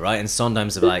word. actor, Yeah. right? And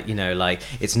Sondheim's like like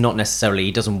it's not necessarily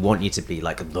he doesn't want you to be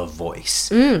like the voice.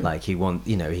 Like he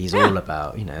he's all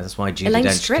about that's why Judi Elaine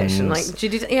Dench Stritch can and like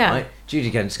Judy, yeah. right?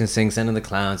 Judi Dench can sing "Send in the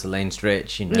Clouds," Elaine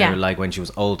Stritch, Yeah. like when she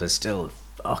was older, still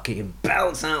fucking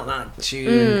belts out that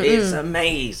tune. It's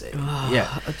amazing.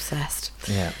 Yeah. Obsessed.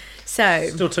 Yeah. So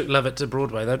Still took Love It to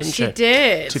Broadway, though, didn't she? she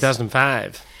did.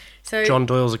 2005. So John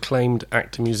Doyle's acclaimed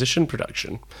actor-musician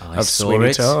production I of saw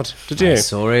Sweeney it. Todd. Did you? I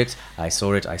saw it. I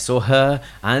saw her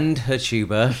and her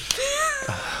tuba.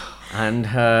 And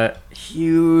her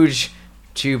huge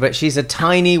tuba. She's a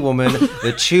tiny woman.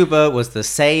 The tuba was the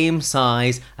same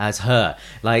size as her.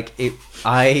 Like it.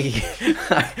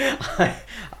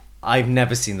 I've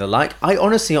never seen the like. I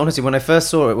honestly, when I first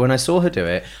saw it, when I saw her do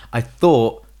it, I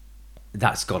thought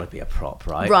that's got to be a prop,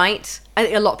 right? right, I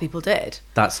think a lot of people did.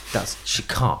 That's. She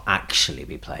can't actually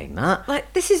be playing that.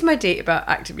 Like, this is my date about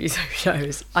actor music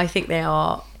shows. I think they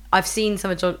are. I've seen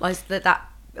some of John, like that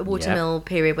Watermill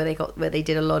period where they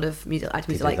did a lot of music,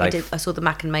 actor music. I saw the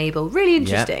Mac and Mabel, really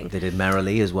interesting. Yep, they did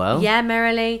Merrily as well. Yeah,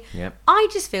 Merrily. Yep. I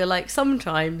just feel like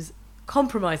sometimes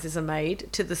compromises are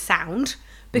made to the sound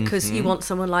because you want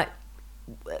someone like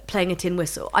playing a tin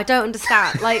whistle. I don't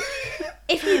understand. Like,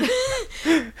 if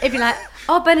you're like,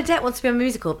 oh, Bernadette wants to be on a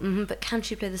musical, but can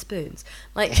she play the spoons?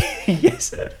 Like,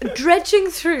 Yes. dredging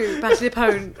through Patti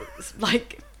LuPone,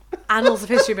 like, annals of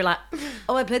history, be like,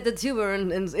 oh, I played the tuba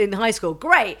in high school,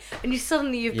 great. And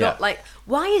you've got like,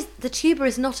 why is the tuba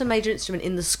is not a major instrument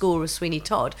in the score of Sweeney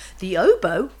Todd? The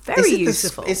oboe, very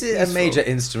useful. Is it a major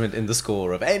instrument in the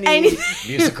score of any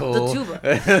musical? The tuba.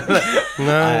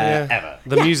 Ever.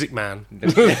 The Music Man.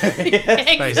 Exactly.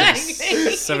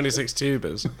 76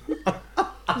 tubas.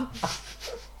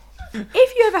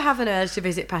 If you ever have an urge to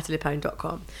visit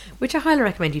pattylupone.com, which I highly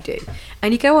recommend you do,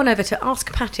 and you go on over to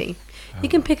Ask Patty, you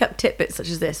can pick up tidbits such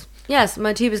as this. Yes,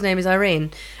 my tuba's name is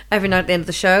Irene. Every night at the end of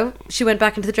the show, she went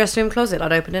back into the dressing room closet.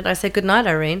 I'd open it. I said, good night,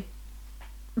 Irene.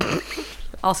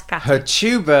 Ask Patty. Her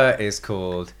tuba is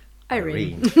called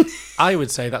Irene. I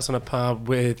would say that's on a par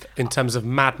with, in terms of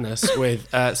madness, with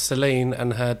Celine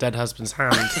and her dead husband's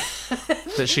hand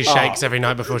that she shakes every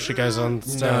night before she goes on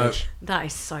stage. That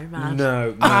is so mad.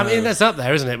 No. I mean, that's up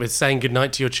there, isn't it, with saying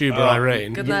goodnight to your tuba,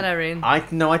 Irene? Good night, Irene.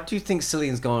 I do think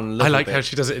Celine's gone a little I like bit. how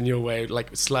she does it in your way,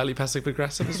 like slightly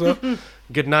passive-aggressive as well.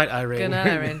 Good night, Irene. Good night,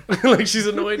 Irene. Like she's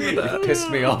annoyed with that. Pissed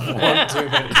me off one too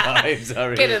many times,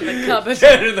 Irene. Get in the cupboard.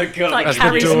 Get in the cupboard. Like As the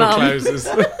Carrie's door mum. closes.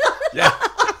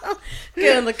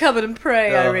 Get in the cupboard and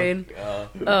pray, Irene.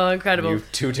 Oh, incredible.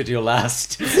 You've tooted your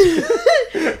last.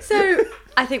 So,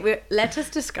 I think let us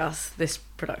discuss this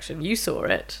production. You saw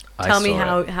it. I Tell me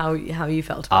saw how you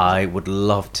felt about I would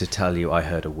love to tell you I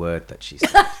heard a word that she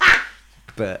said.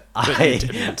 But you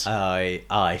didn't.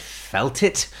 I felt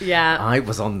it. Yeah. I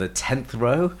was on the 10th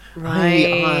row.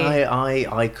 Right.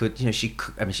 I could, she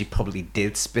probably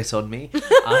did spit on me.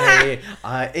 Holy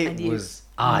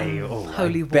I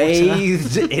water.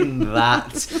 bathed in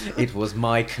that. It was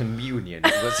my communion.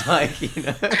 It was like,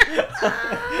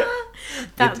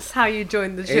 That's how you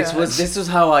joined the church. This was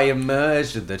how I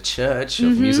emerged in the church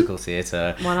of musical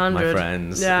theatre. 100. My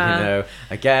friends, Yeah.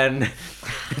 Again,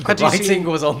 the Had you writing seen-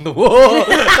 was on the wall.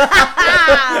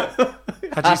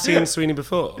 Had you seen Sweeney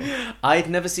before? I'd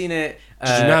never seen it.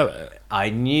 Did you know it? I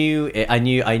knew it. I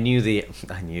knew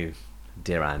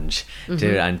Dear Ange.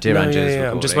 Dear Ange No, is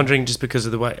yeah. I'm just recording. wondering, just because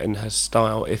of the way and her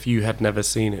style, if you had never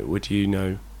seen it, would you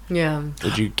know? Yeah.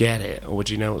 Would you get it, or would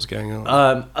you know what's going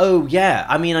on? Oh yeah.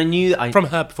 I mean, I knew. From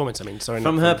her performance, I mean. Sorry.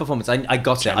 From not her performance, I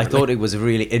got it. I Generally. thought it was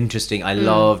really interesting. I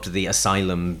loved the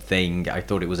asylum thing. I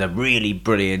thought it was a really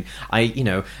brilliant. I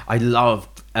loved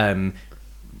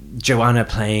Joanna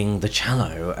playing the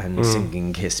cello and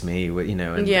singing "Kiss Me,"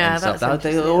 and Yeah, and stuff. that's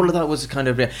All of that was kind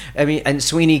of. I mean, and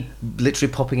Sweeney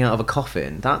literally popping out of a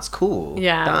coffin. That's cool.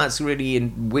 Yeah. that's really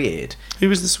weird. Who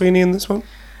was the Sweeney in this one?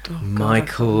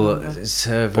 Michael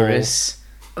Cerveris.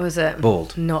 Was it?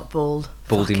 Bald. Not bald.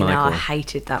 Baldy Fucking hell, I Michael.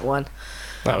 hated that one.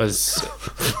 That was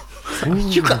You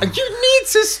need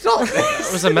to stop this. that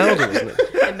was Imelda, wasn't it?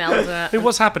 Imelda. I mean,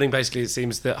 what's happening basically? It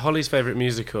seems that Holly's favourite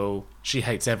musical, she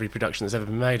hates every production that's ever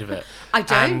been made of it. I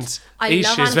don't. And I love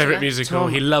Ishi's Angela. favourite musical, Tom.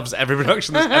 he loves every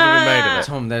production that's ever been made of it.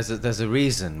 Tom, there's a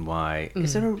reason why.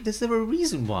 Is there a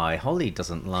reason why Holly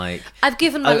doesn't like? I've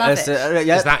given my love it.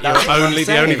 Is that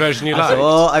the only version you That's liked?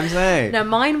 all I'm saying. No,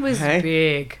 mine was Okay.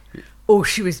 big. Oh,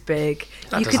 she was big.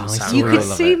 You doesn't could sound you real. could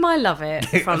Love see it. my love it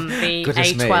from the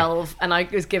Goodness me. A12, and I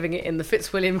was giving it in the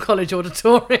Fitzwilliam College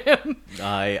auditorium.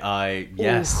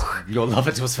 Yes, your love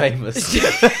it was famous.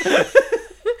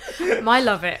 My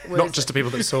love it was Not just to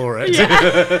people that saw it.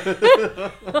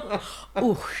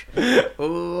 Ooh,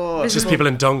 Just people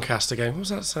in Doncaster going, what was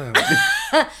that sound?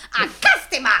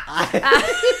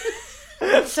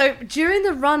 So during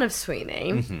the run of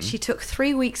Sweeney, she took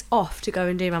 3 weeks off to go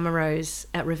and do Mama Rose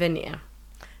at Ravinia.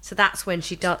 So that's when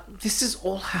she does. This is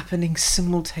all happening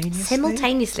simultaneously.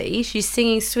 Simultaneously, she's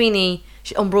singing Sweeney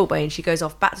on Broadway, and she goes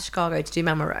off back to Chicago to do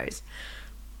Mama Rose.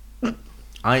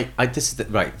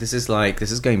 This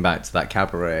is going back to that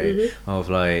cabaret of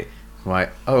like, right,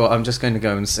 oh, I'm just going to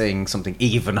go and sing something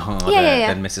even harder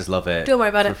than Mrs. Lovett. Don't worry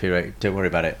about it. Don't worry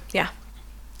about it. Yeah.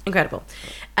 Incredible.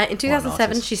 In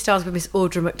 2007, she stars with Miss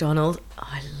Audra McDonald.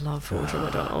 I love Audra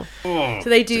McDonald. So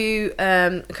they do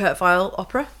a Kurt Weill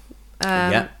opera,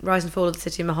 Rise and Fall of the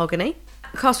City of Mahogany.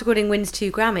 Cast recording wins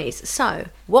 2 Grammys. So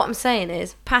what I'm saying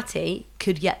is, Patty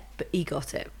could yet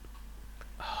EGOT it.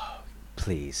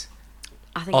 Please.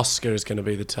 I think Oscar is going to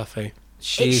be the toughie.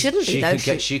 It shouldn't be, though.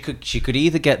 She could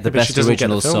either get the But she best doesn't get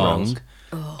the original film song.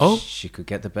 roles. Oh. She could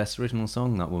get the best original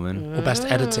song. That woman. Or best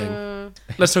editing.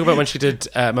 Let's talk about when she did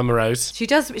Mama Rose. She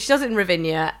does it in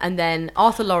Ravinia, and then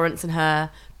Arthur Lawrence and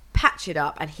her patch it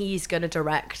up, and he's going to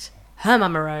direct her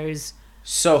Mama Rose.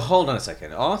 So hold on a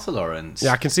second, Arthur Lawrence.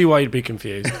 Yeah, I can see why you'd be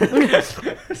confused.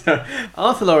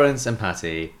 Arthur Lawrence and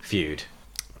Patty feud.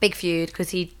 Big feud because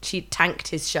she tanked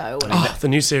his show. And Oh, the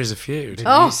new series of Feud.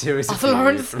 Oh, New series of Arthur Feud.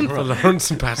 Lawrence. For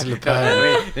Lawrence and Patti LuPone.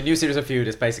 I mean, the new series of Feud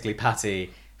is basically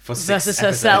Patty for 6 Versus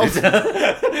herself.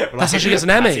 That's how she gets an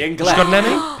Emmy. Patty and She got an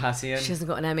Emmy? Patty and... She hasn't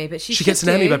got an Emmy, but She gets an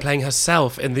Emmy by playing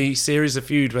herself in the series of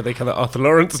Feud where they call it Arthur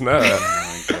Lawrence and her.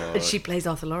 Oh my God. And she plays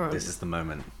Arthur Lawrence. This is the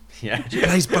moment. Yeah. She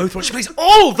plays both roles. She plays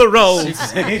all the roles.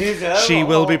 She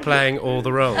will be playing all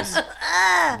the roles.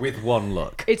 With one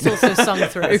look. It's also sung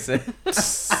through.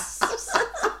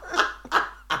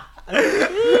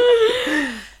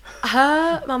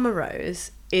 Her Mama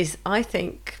Rose is, I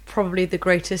think, probably the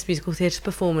greatest musical theatre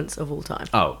performance of all time.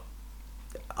 Oh.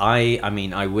 I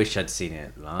mean, I wish I'd seen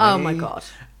it live. Oh my God.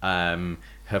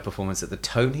 Her performance at the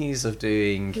Tonys of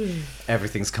doing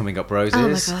Everything's Coming Up Roses.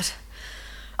 Oh my God.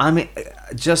 I mean,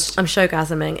 just... I'm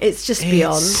showgasming. It's just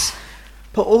beyond.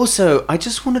 But also, I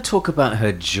just want to talk about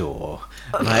her jaw.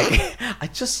 Like,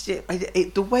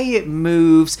 the way it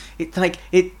moves, it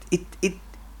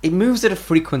moves at a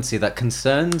frequency that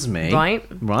concerns me. Right.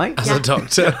 As a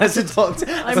doctor. As a doctor.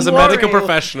 As a medical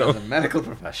professional. As a medical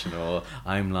professional,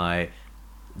 I'm like,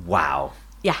 wow.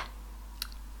 Yeah.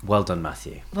 Well done,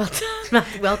 Matthew. Well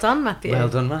done, Matthew. Well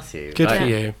done, Matthew. Good for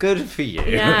you. Good for you.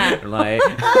 Yeah. Like,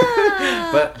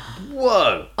 but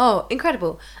whoa. Oh,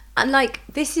 incredible. And like,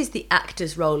 this is the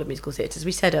actor's role in musical theatre, as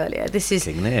we said earlier. This is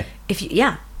King Lear.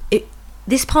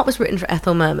 This part was written for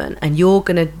Ethel Merman, and you're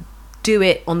gonna do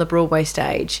it on the Broadway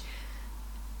stage.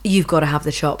 You've got to have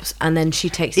the chops, and then she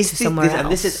takes it to somewhere else.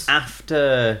 And this is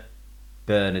after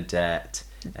Bernadette,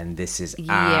 and this is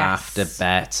after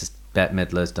Bette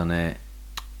Midler's done it.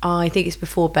 I think it's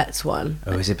before Bette's one.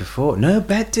 Oh, is it before? No,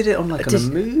 Bette did it on a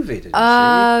movie, didn't she?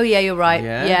 Oh, yeah, you're right.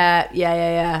 Yeah?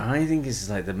 Yeah. I think this is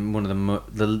like one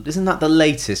of the isn't that the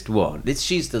latest one?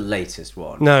 She's the latest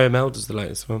one. No, Imelda's the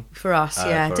latest one. For us,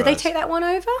 yeah. for Did they us. take that one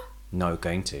over? No,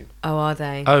 going to. Oh, are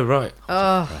they? Oh, right.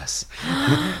 Oh. Press.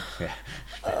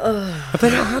 Have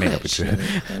they not had May it? not be true. They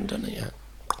haven't done it yet.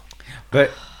 But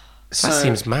That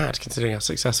seems mad, considering how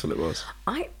successful it was.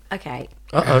 Okay.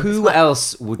 Uh-oh. who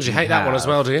else would Did you you hate that one as have?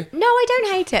 well, do you? No, I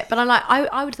don't hate it, but I'm like,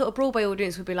 I would have thought a Broadway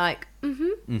audience would be like,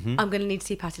 I'm going to need to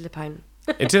see Patti LuPone.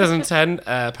 In 2010,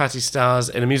 Patty stars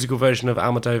in a musical version of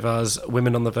Almodovar's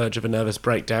Women on the Verge of a Nervous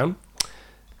Breakdown.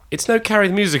 It's no Carrie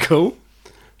the Musical,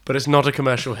 but it's not a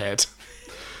commercial hit.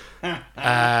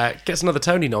 Gets another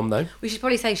Tony nom, though. We should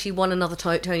probably say she won another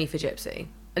Tony for Gypsy.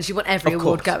 And she won every Of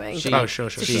award course. going. She- Sure.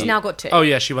 So she's now got 2. Oh,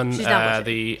 yeah, she won She's now got 2.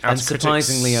 the And Outer Critics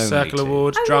surprisingly only Circle 2.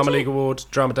 Award, Oh, Drama did League Award,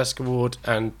 Drama Desk Award,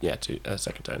 and,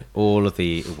 second Tony. All of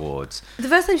the awards. The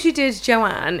first time she did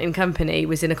Joanne in Company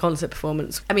was in a concert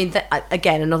performance. I mean,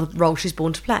 again, another role she's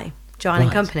born to play. Joanne in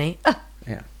Right. Company.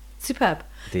 Yeah. Superb.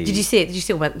 The- Did you see it? Did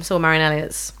you saw Marion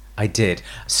Elliott's? I did.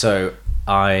 So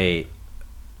I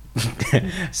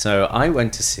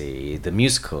went to see the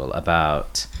musical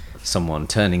about someone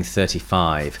turning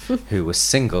 35 who was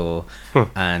single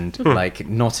and like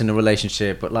not in a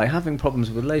relationship but like having problems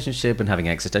with a relationship and having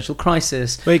existential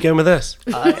crisis. Where are you going with this?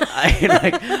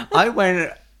 I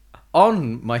went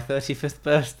on my 35th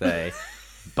birthday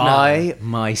by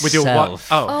myself. With your what?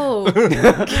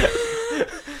 Oh.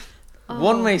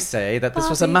 One may say that this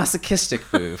was a Barbie. masochistic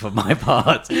move on my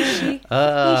part. Is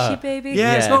she, baby?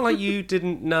 Yeah, it's Yeah. not like you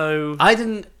didn't know. I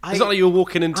didn't. It's not like you were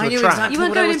walking into I a knew trap. exactly You weren't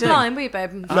what I going was in doing. blind, were you,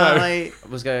 babe? I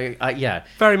was going. Yeah.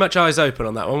 Very much eyes open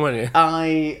on that one, weren't you?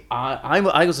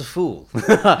 I was a fool.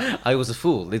 I was a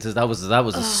fool. That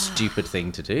was a stupid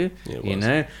thing to do. Yeah, it you was.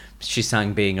 know, she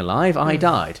sang "Being Alive." I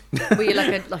died. Were you like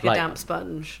a Like- damp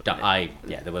sponge?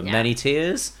 There were many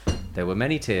tears. There were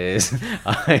many tears.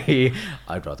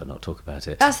 I'd rather not talk about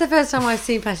it. That's the first time I've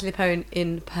seen Patti LuPone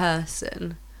in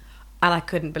person, and I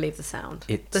couldn't believe the sound.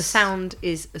 The sound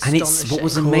is And astonishing. it's what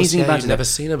was amazing about you've it. never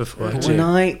seen her before, had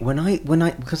When you?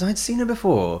 I because I'd seen her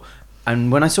before,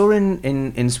 and when I saw her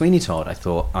in Sweeney Todd, I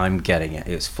thought, I'm getting it.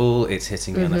 It's full. It's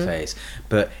hitting me in the face.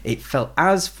 But it felt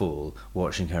as full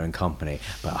watching her in Company.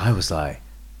 But I was like,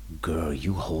 girl,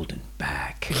 you holding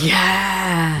back.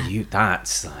 Yeah.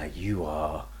 That's like you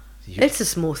are. It's a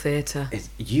small theatre.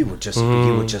 You were just.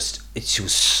 She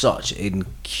was such in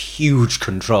huge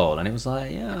control, and it was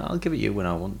like, yeah, I'll give it you when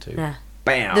I want to. Yeah.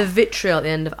 Bam. The vitriol at the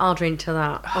end of I'll Drink to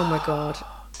That. Oh my God.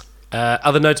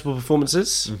 Other notable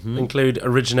performances include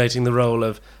originating the role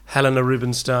of Helena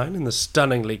Rubinstein in the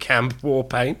stunningly camp War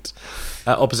Paint,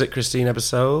 opposite Christine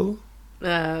Ebersole.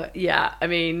 Yeah, I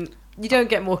mean, you don't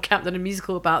get more camp than a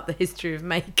musical about the history of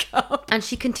makeup. And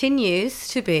she continues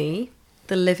to be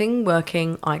the living,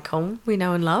 working icon we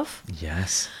know and love.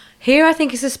 Yes. Here, I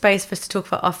think, is a space for us to talk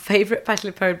about our favourite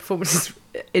Patti LuPone performances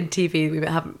in TV. We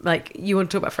haven't, like, you want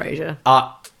to talk about Frasier?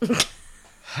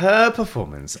 Her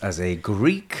performance as a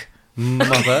Greek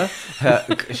mother,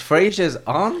 Frasier's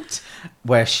aunt,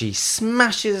 where she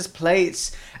smashes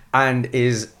plates and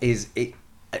I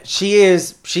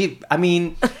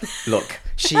mean, look,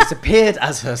 she's appeared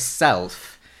as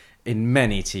herself in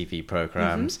many TV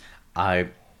programs. I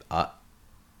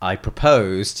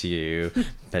propose to you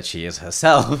that she is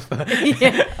herself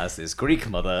as this Greek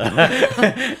mother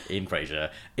in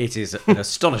Frasier. It is an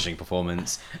astonishing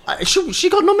performance. She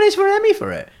got nominated for an Emmy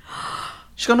for it.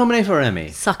 She got nominated for an Emmy.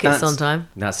 Suck it, Sondheim.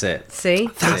 That's it. See?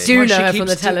 That's You why do she know her from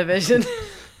keeps the television.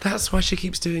 That's why she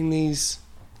keeps doing these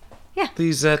Yeah.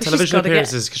 These 'Cause she's television gotta get-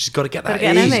 appearances because she's got to get that gotta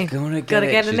get an E. Emmy. Gotta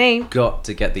get an E. Got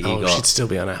to get the Oh, EGOT. she'd still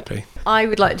be unhappy. I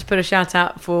would like to put a shout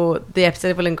out for the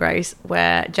episode of Will and Grace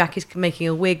where Jack is making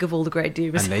a wig of all the great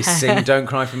divas. And they sing "Don't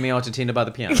Cry for Me, Argentina" by the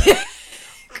piano.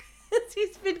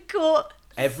 He's been caught.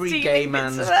 Every stealing gay bits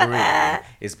man's of her dream hair.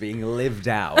 is being lived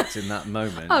out in that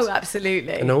moment. Oh,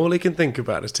 absolutely. And all he can think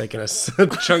about is taking a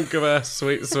chunk of her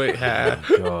sweet, sweet hair.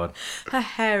 God, Her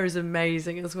hair is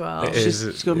amazing as well. It is.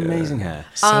 she's got amazing hair.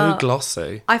 So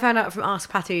glossy. I found out from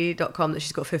AskPatty.com that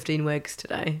she's got 15 wigs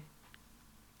today.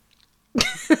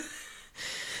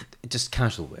 Just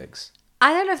casual wigs.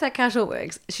 I don't know if they're casual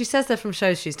wigs. She says they're from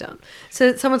shows she's done.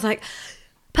 So someone's like,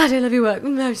 Patty, I love your work.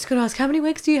 I'm just going to ask, how many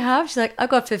wigs do you have? She's like, I've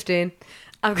got 15.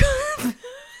 I've got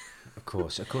Of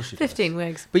course she does. 15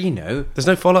 wigs. But you know, There's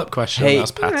no follow-up question Hey, on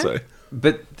Ask Patty.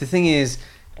 but the thing is,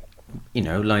 you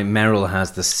know, like Meryl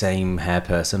has the same hair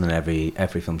person in every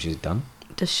film she's done.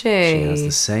 Does she? She has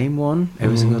the same one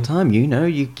every single time. You know,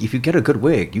 if you get a good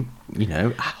wig, you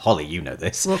know, Holly, you know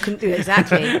this. Well,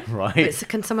 exactly. Right. But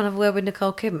can someone have a word with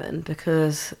Nicole Kidman?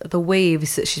 Because the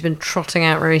weaves that she's been trotting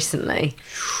out recently.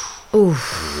 Ooh,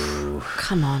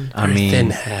 come on. I mean, Thin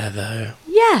hair, though.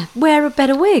 Yeah, wear a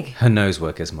better wig. her nose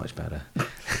work is much better.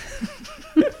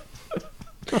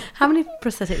 How many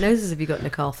prosthetic noses have you got,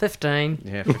 Nicole? 15.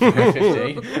 Yeah,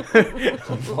 15.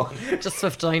 Just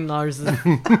 15 noses.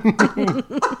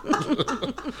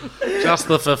 Just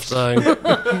the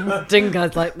 15.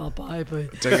 Dingo's like my baby.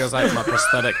 Dingo's like my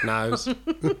prosthetic nose.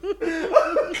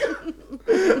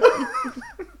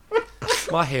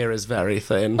 My hair is very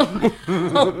thin.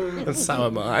 And so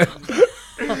am I.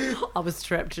 I was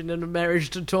trapped in a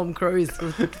marriage to Tom Cruise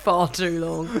for far too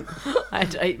long. I had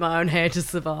to eat my own hair to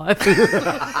survive.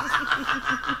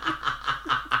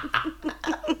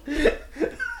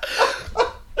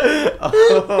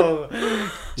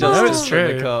 Just it's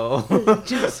true. Nicole.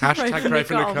 Hashtag pray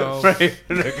for Nicole. Pray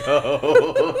for Nicole.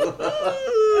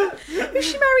 Who's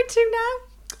she married to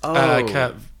now?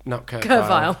 Kurt, not Kurt. Kurt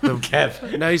Vile. Vile.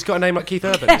 Kev. No, he's got a name like Keith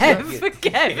Urban. isn't it?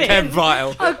 Kevin. Kev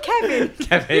Vile. Oh, Kevin.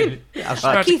 Kevin.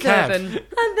 Shout Keith to Kev. Urban.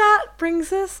 And that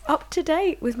brings us up to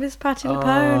date with Miss Patti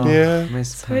LuPone. Yeah.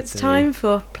 Miss So it's Patty. time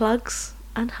for plugs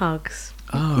and hugs.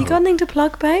 Oh. You got anything to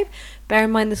plug, babe? Bear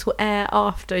in mind this will air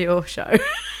after your show.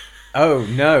 Oh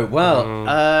no. Well,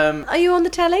 Are you on the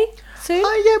telly soon?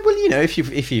 yeah. Well, you know, if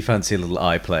you fancy a little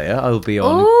iPlayer, I'll be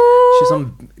on. Ooh. She's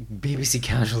on BBC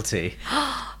Casualty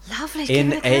Lovely. in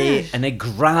give it a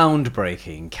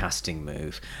groundbreaking casting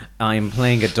move. I'm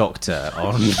playing a doctor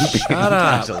on BBC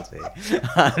up. Casualty,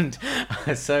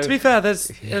 and so To be fair, there's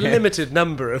a limited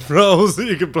number of roles that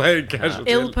you can play in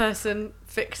Casualty. Ill person,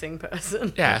 fixing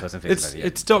person. Yeah, Person fixing it's that, yeah.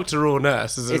 it's doctor or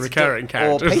nurse as a It's recurring or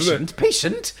character, isn't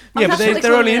patient. it? Yeah, but that's what they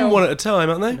they're call only it. in one at a time,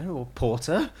 aren't they? Or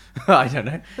porter. I don't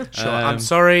know. Sure. I'm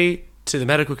sorry. to the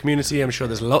medical community. I'm sure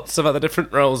there's lots of other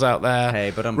different roles out there.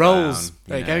 Hey, but I'm roles. brown,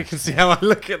 There you you go. know. You can see how I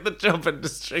look at the job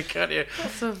industry, can't you?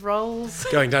 Lots of roles.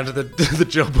 Going down to the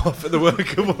job off at the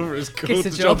worker, whatever it's called, Give the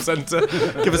us a job job. centre.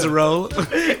 Give us a role.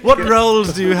 What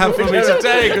roles do you have for me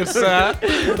today, good sir?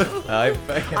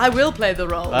 I will play the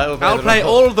role. I'll play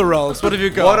all the roles. What have you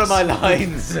got? What are my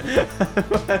lines?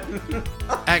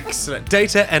 Excellent.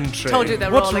 Data entry. Told you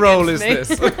they're What all role is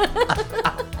against this?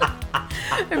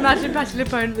 Imagine Patty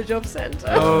Lapone at the job centre.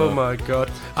 Oh my god.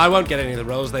 I won't get any of the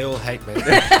roles. They all hate me.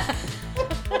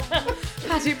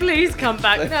 Patty, please come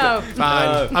back. No.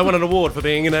 Fine. I won an award for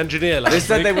being an engineer last They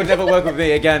said week. they would never work with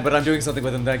me again, but I'm doing something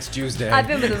with them next Tuesday. I've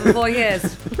been with them for 4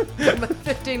 years.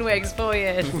 15 weeks, 4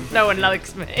 years. No one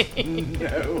likes me.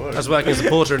 I was working as a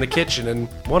porter in a kitchen, and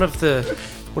one of the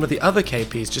other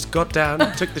KPs just got down,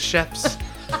 took the chef's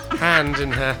hand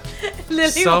in her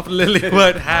soft lily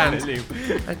white hand,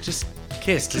 and just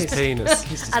kissed his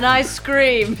penis. And I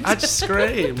screamed. I just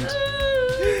screamed.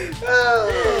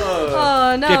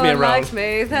 Oh, no Give me a one roll. likes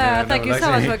me. No Thank one you likes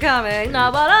so much me. for coming. No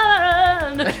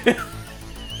one.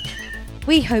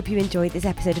 We hope you enjoyed this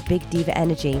episode of Big Diva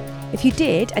Energy. If you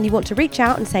did and you want to reach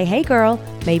out and say, hey girl,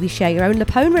 maybe share your own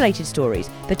Lapone related stories,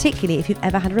 particularly if you've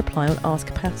ever had a reply on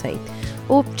Ask Patty,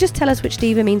 or just tell us which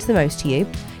diva means the most to you,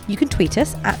 you can tweet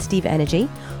us at Diva Energy,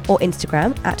 or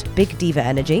Instagram at Big Diva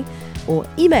Energy, or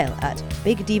email at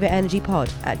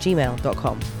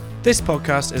bigdivaenergypod@gmail.com. This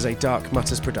podcast is a Dark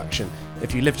Mutters production.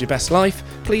 If you lived your best life,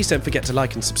 please don't forget to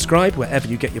like and subscribe wherever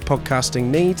you get your podcasting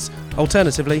needs.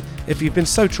 Alternatively, if you've been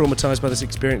so traumatised by this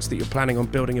experience that you're planning on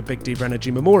building a Big Diva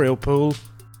Energy memorial pool,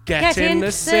 get in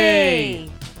the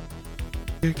sea.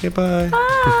 Goodbye. Bye.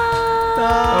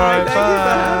 All right,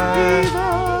 bye.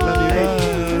 Love you,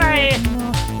 bye.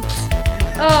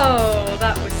 Oh,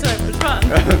 that was so much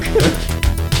fun.